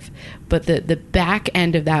forgive, but the back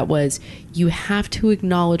end of that was you have to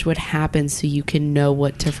acknowledge what happened so you can know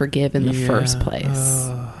what to forgive in the first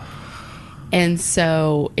place. And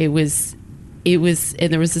so it was,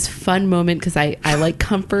 and there was this fun moment, because I like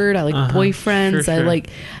comfort, I like boyfriends, sure. I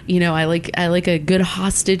like a good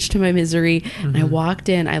hostage to my misery. And I walked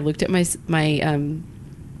in, I looked at my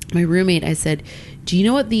roommate, I said, do you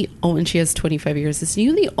know what and she has 25 years, I said,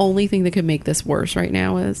 you know the only thing that could make this worse right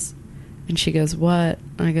now is? And she goes, what?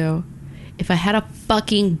 And I go, if I had a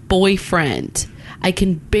fucking boyfriend. I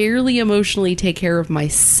can barely emotionally take care of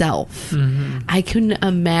myself. I couldn't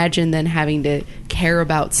imagine then having to care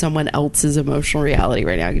about someone else's emotional reality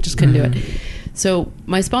right now. I just couldn't do it. So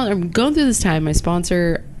my sponsor, I'm going through this time, my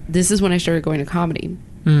sponsor, this is when I started going to comedy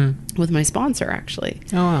with my sponsor, actually.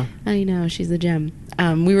 Oh, wow. I know, she's a gem.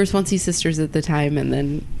 We were Swansea sisters at the time, and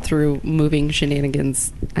then through moving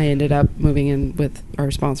shenanigans, I ended up moving in with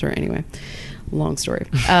our sponsor anyway. Long story.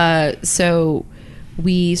 So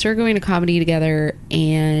we started going to comedy together,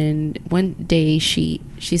 and one day she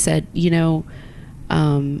said, she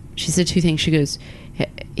said 2 things. She goes, hey,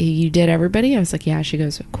 you did everybody? I was like, yeah. She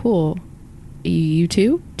goes, cool. You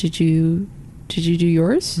too? Did you do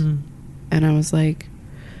yours? And I was like,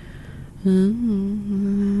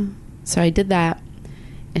 So I did that.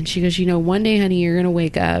 And she goes, one day, honey, you're going to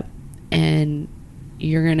wake up and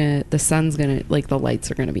the sun's going to, like, the lights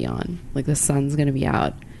are going to be on. Like, the sun's going to be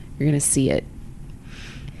out. You're going to see it.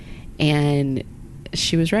 And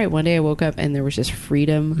she was right. One day I woke up and there was just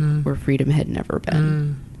freedom where freedom had never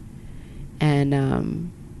been.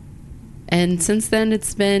 And since then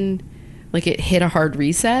it's been like, it hit a hard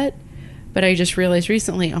reset, but I just realized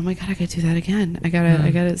recently, oh my God, I gotta do that again. I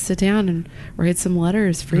gotta sit down and write some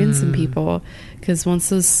letters, freeing some people. Cause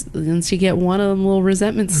once you get one of them little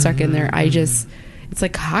resentments stuck in there, it's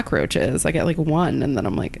like cockroaches. I get like one and then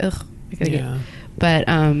I'm like, ugh, I gotta get, but,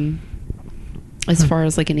 as far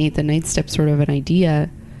as like an 8th and 9th step sort of an idea,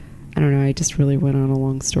 I don't know, I just really went on a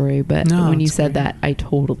long story, but when you said that, I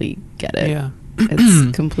totally get it. Yeah.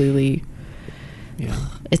 It's completely,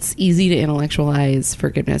 it's easy to intellectualize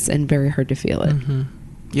forgiveness and very hard to feel it. Mm-hmm.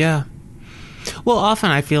 Yeah. Well,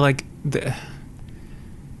 often I feel like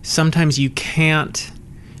sometimes you can't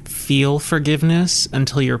feel forgiveness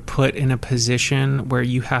until you're put in a position where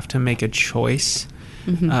you have to make a choice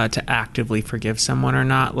to actively forgive someone or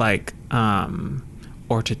not, like,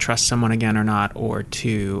 or to trust someone again or not, or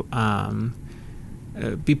to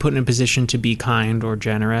be put in a position to be kind or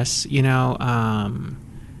generous, you know.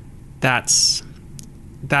 That's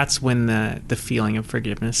when the feeling of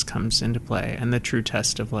forgiveness comes into play. And the true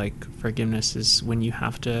test of like forgiveness is when you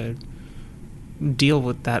have to deal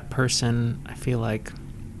with that person. I feel like,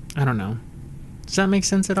 I don't know. Does that make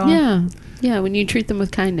sense at all? Yeah. When you treat them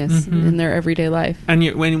with kindness in their everyday life, and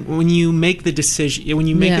when you make the decision, when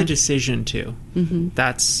you make a decision to,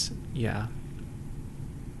 that's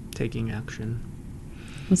taking action.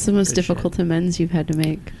 What's the most difficult amends you've had to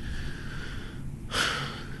make?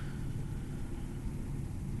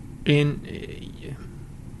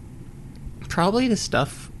 Probably the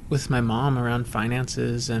stuff with my mom around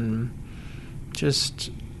finances and just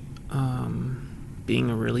being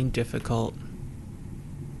a really difficult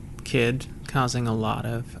kid, causing a lot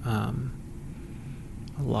of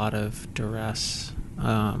duress.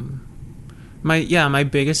 My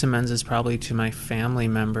biggest amends is probably to my family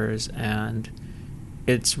members, and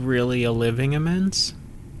it's really a living amends.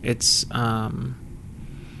 It's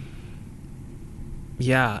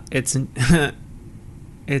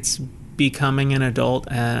it's becoming an adult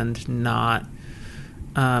and not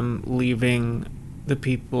leaving the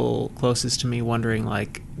people closest to me wondering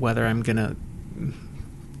like whether I'm gonna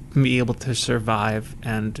be able to survive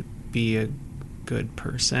and be a good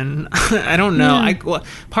person. I don't know.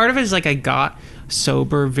 Part of it is like I got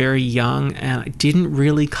sober very young, and I didn't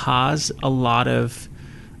really cause a lot of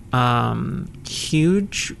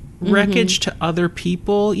huge wreckage to other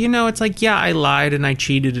people. You know, it's like, yeah, I lied and I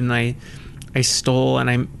cheated and I stole and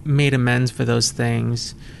I made amends for those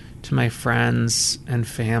things to my friends and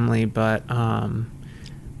family, but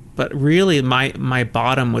really my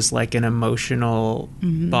bottom was like an emotional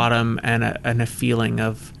bottom and a feeling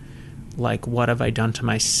of like, what have I done to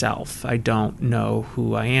myself? I don't know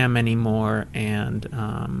who I am anymore, and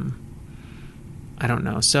I don't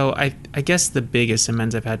know. So I guess the biggest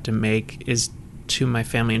amends I've had to make is to my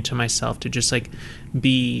family and to myself, to just like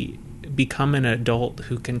become an adult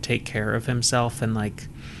who can take care of himself and like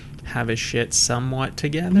have his shit somewhat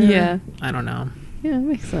together. Yeah. I don't know. Yeah, that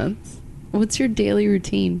makes sense. What's your daily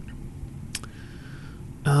routine?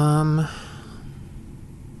 I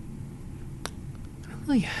don't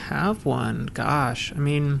really have one. Gosh, I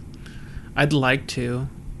mean, I'd like to.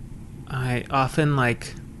 I often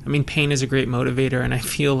pain is a great motivator, and I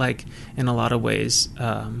feel like in a lot of ways,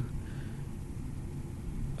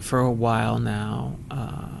 for a while now,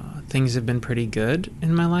 things have been pretty good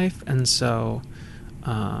in my life, and so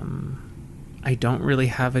I don't really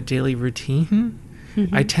have a daily routine.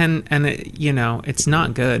 I tend, and it's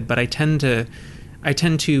not good, but I tend to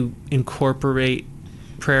incorporate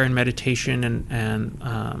prayer and meditation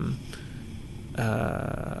and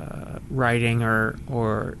writing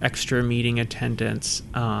or extra meeting attendance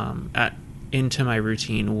into my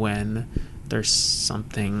routine when there's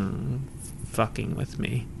something fucking with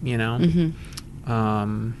me, you know?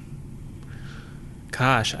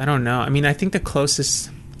 Gosh, I don't know. I mean, I think the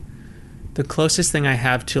closest thing I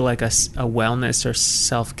have to like a wellness or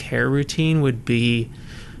self-care routine would be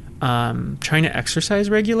trying to exercise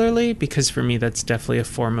regularly, because for me that's definitely a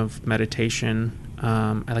form of meditation.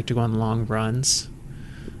 I like to go on long runs,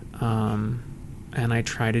 and I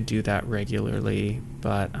try to do that regularly,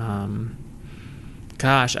 but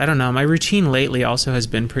gosh, I don't know. My routine lately also has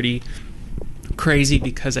been pretty crazy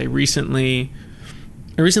because I recently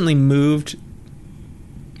moved,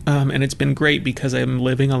 and it's been great because I'm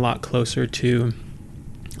living a lot closer to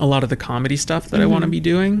a lot of the comedy stuff that I want to be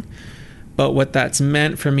doing. But what that's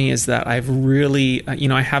meant for me is that I've really,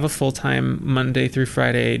 I have a full-time Monday through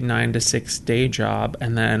Friday 9 to 6 day job,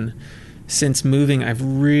 and then since moving, I've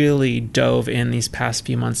really dove in these past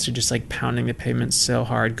few months to just like pounding the pavement so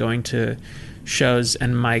hard, going to shows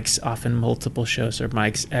and mics, often multiple shows or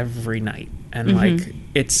mics every night, and like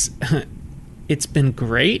it's been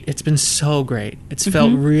great. It's been so great. It's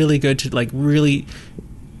felt really good to like really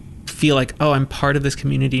feel like, oh, I'm part of this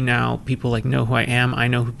community now. People like know who I am. I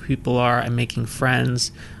know who people are. I'm making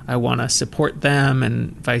friends. I want to support them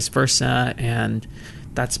and vice versa. And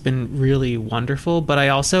that's been really wonderful. But I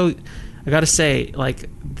got to say, like,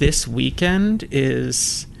 this weekend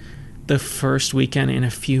is the first weekend in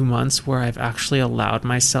a few months where I've actually allowed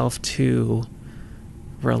myself to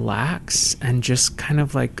relax and just kind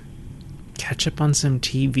of like catch up on some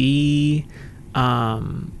TV,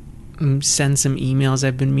 send some emails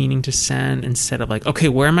I've been meaning to send, instead of like, okay,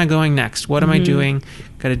 where am I going next? What am I doing?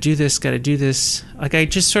 Gotta do this. Like, I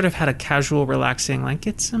just sort of had a casual, relaxing, like,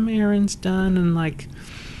 get some errands done and like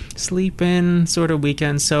sleep in sort of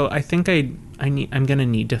weekend. So I think I'm gonna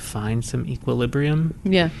need to find some equilibrium.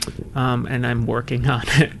 Yeah. And I'm working on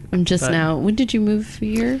it. Now. When did you move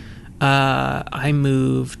here? I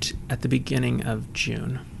moved at the beginning of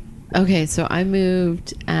June. Okay, so I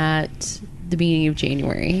moved at the beginning of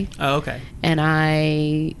January. Oh, okay. And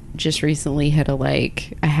I just recently hit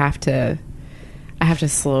I have to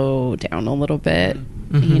slow down a little bit.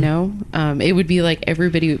 You know, it would be like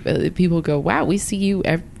people go, wow, we see you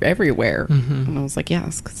everywhere. And I was like,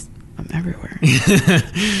 yes, because I'm everywhere.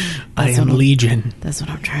 I am Legion. That's what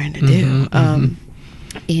I'm trying to do.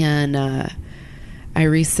 And I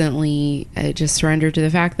recently just surrendered to the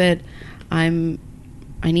fact that I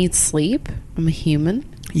need sleep. I'm a human.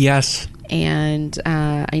 Yes. And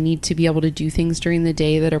I need to be able to do things during the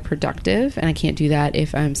day that are productive. And I can't do that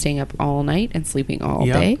if I'm staying up all night and sleeping all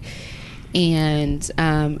day. And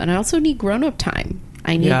I also need grown-up time.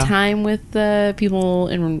 I need time with the people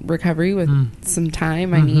in recovery, with some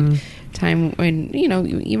time. I need time when,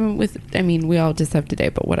 even with, we all just have today,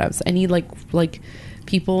 but what else? I need like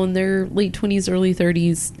people in their late 20s, early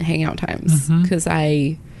 30s hangout times. Because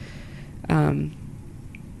I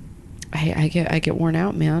get worn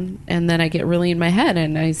out, man. And then I get really in my head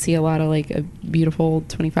and I see a lot of like beautiful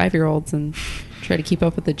 25-year-olds and try to keep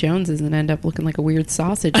up with the Joneses and end up looking like a weird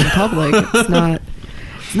sausage in public. It's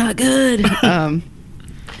not good.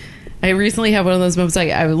 I recently had one of those moments.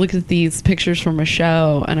 I looked at these pictures from a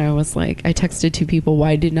show and I was like, I texted two people,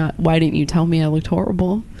 why didn't you tell me I looked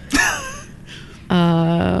horrible?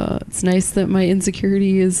 It's nice that my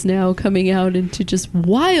insecurity is now coming out into just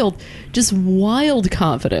wild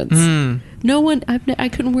confidence. No one, I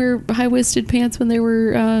couldn't wear high-waisted pants when they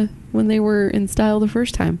were in style the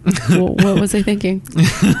first time. Well, what was I thinking?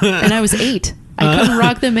 And I was 8. I couldn't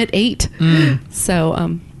rock them at 8.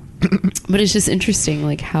 So, but it's just interesting,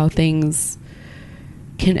 like how things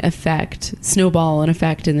can snowball and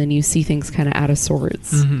affect, and then you see things kind of out of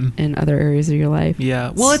sorts in other areas of your life.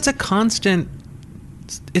 Yeah. Well, it's a constant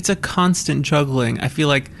juggling. I feel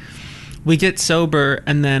like we get sober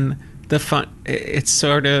and then the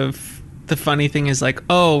funny thing is like,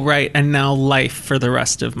 oh, right. And now life for the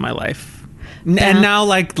rest of my life. And now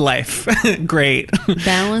like life. Great.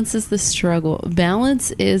 Balance is the struggle.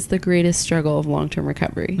 Balance is the greatest struggle of long-term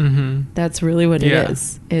recovery. That's really what it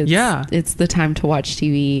is. It's the time to watch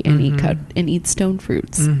TV and eat stone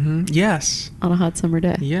fruits. Yes. On a hot summer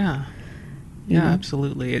day. Yeah. Yeah,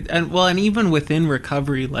 absolutely. And even within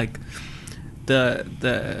recovery, like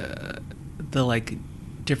the like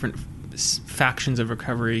different factions of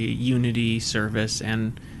recovery, unity, service,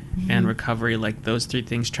 and recovery, like those three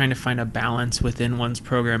things, trying to find a balance within one's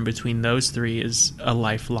program between those three is a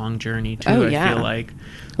lifelong journey too. I feel like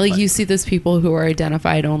you see those people who are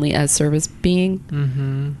identified only as service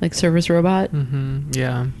being, like service robot.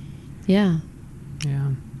 Yeah.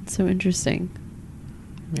 It's so interesting.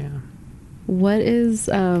 Yeah. What's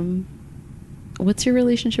your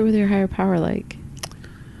relationship with your higher power like?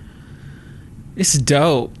 It's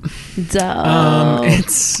dope.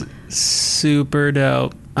 It's super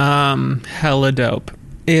dope. Hella dope.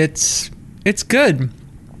 It's good.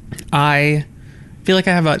 I feel like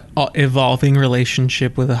I have an evolving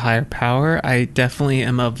relationship with a higher power. I definitely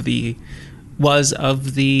was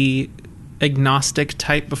of the agnostic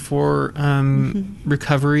type before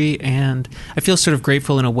recovery, and I feel sort of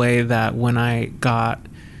grateful in a way that when I got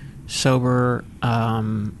sober,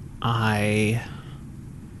 I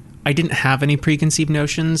didn't have any preconceived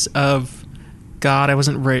notions of God. I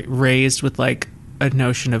wasn't raised with like a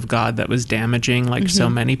notion of God that was damaging, like so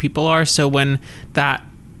many people are. So when that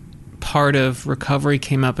part of recovery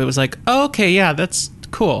came up, it was like, oh, okay, yeah, that's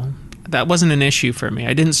cool. That wasn't an issue for me.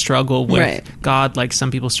 I didn't struggle with God like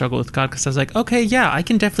some people struggle with God, because I was like, okay, yeah, I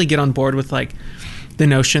can definitely get on board with like the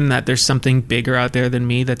notion that there's something bigger out there than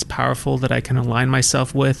me that's powerful, that I can align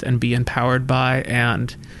myself with and be empowered by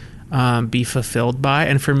and be fulfilled by.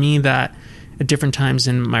 And for me, that at different times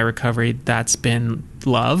in my recovery, that's been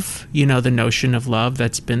love, the notion of love.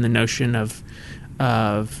 That's been the notion of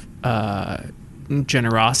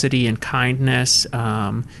generosity and kindness.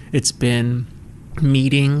 It's been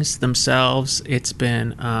meetings themselves. It's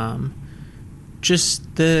been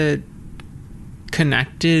just the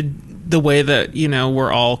connected, the way that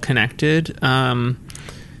we're all connected.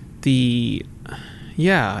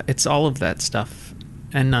 yeah, it's all of that stuff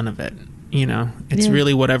and none of it, you know. It's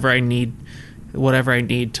really whatever I need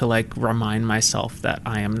to like remind myself that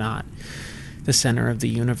I am not the center of the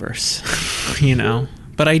universe, you know.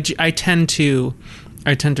 But I tend to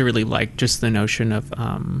really like just the notion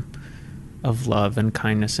of love and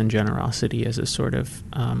kindness and generosity as a sort of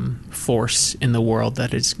force in the world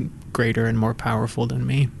that is greater and more powerful than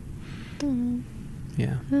me.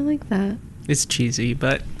 Yeah, I like that. It's cheesy,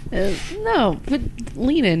 but no, but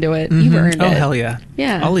lean into it. You've earned it. Oh, hell yeah.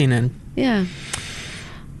 Yeah, I'll lean in. Yeah.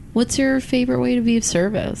 What's your favorite way to be of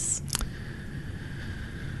service?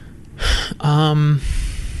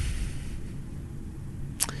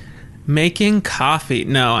 Making coffee.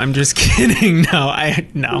 No, I'm just kidding. No,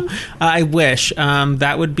 I wish.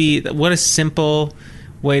 That would be, what a simple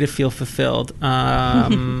way to feel fulfilled.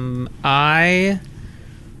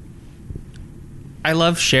 I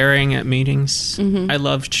love sharing at meetings. I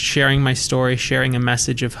love sharing my story, sharing a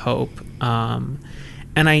message of hope. And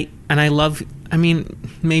I love, I mean,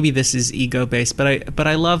 maybe this is ego based, but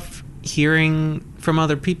I love hearing from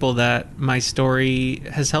other people that my story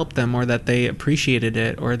has helped them, or that they appreciated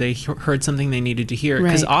it, or they heard something they needed to hear.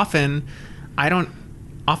 Because often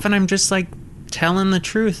I'm just like telling the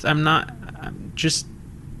truth. I'm just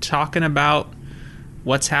talking about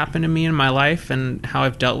what's happened to me in my life and how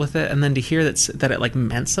I've dealt with it, and then to hear that it like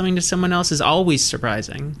meant something to someone else is always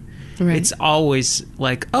surprising. Right. It's always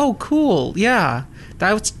like, oh, cool, yeah,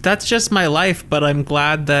 that's just my life, but I'm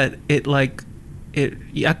glad that it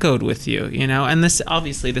echoed with you, you know. And this,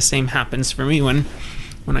 obviously, the same happens for me when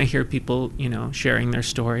I hear people, you know, sharing their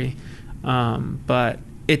story. But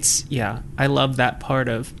it's, yeah, I love that part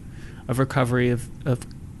of recovery, of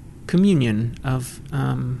communion, of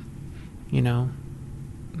you know,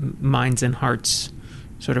 minds and hearts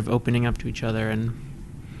sort of opening up to each other,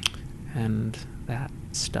 and that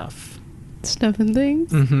stuff and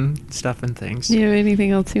things. Stuff and things. Do you have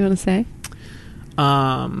anything else you want to say?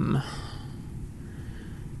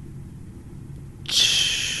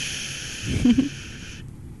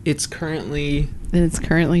 It's currently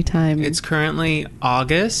time. It's currently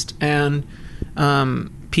August, and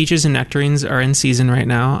peaches and nectarines are in season right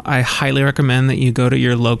now. I highly recommend that you go to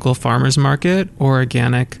your local farmer's market or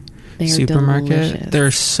organic supermarket. Delicious.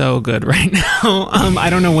 They're so good right now. I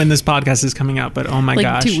don't know when this podcast is coming out, but oh my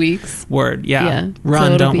gosh. 2 weeks. Word. Yeah.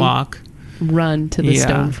 Run, so don't walk. Run to the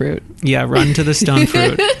stone fruit. Yeah, run to the stone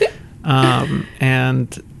fruit. And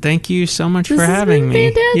thank you so much for having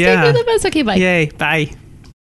me. Fantastic. Yeah. You're the best. Okay, bye. Yay. Bye.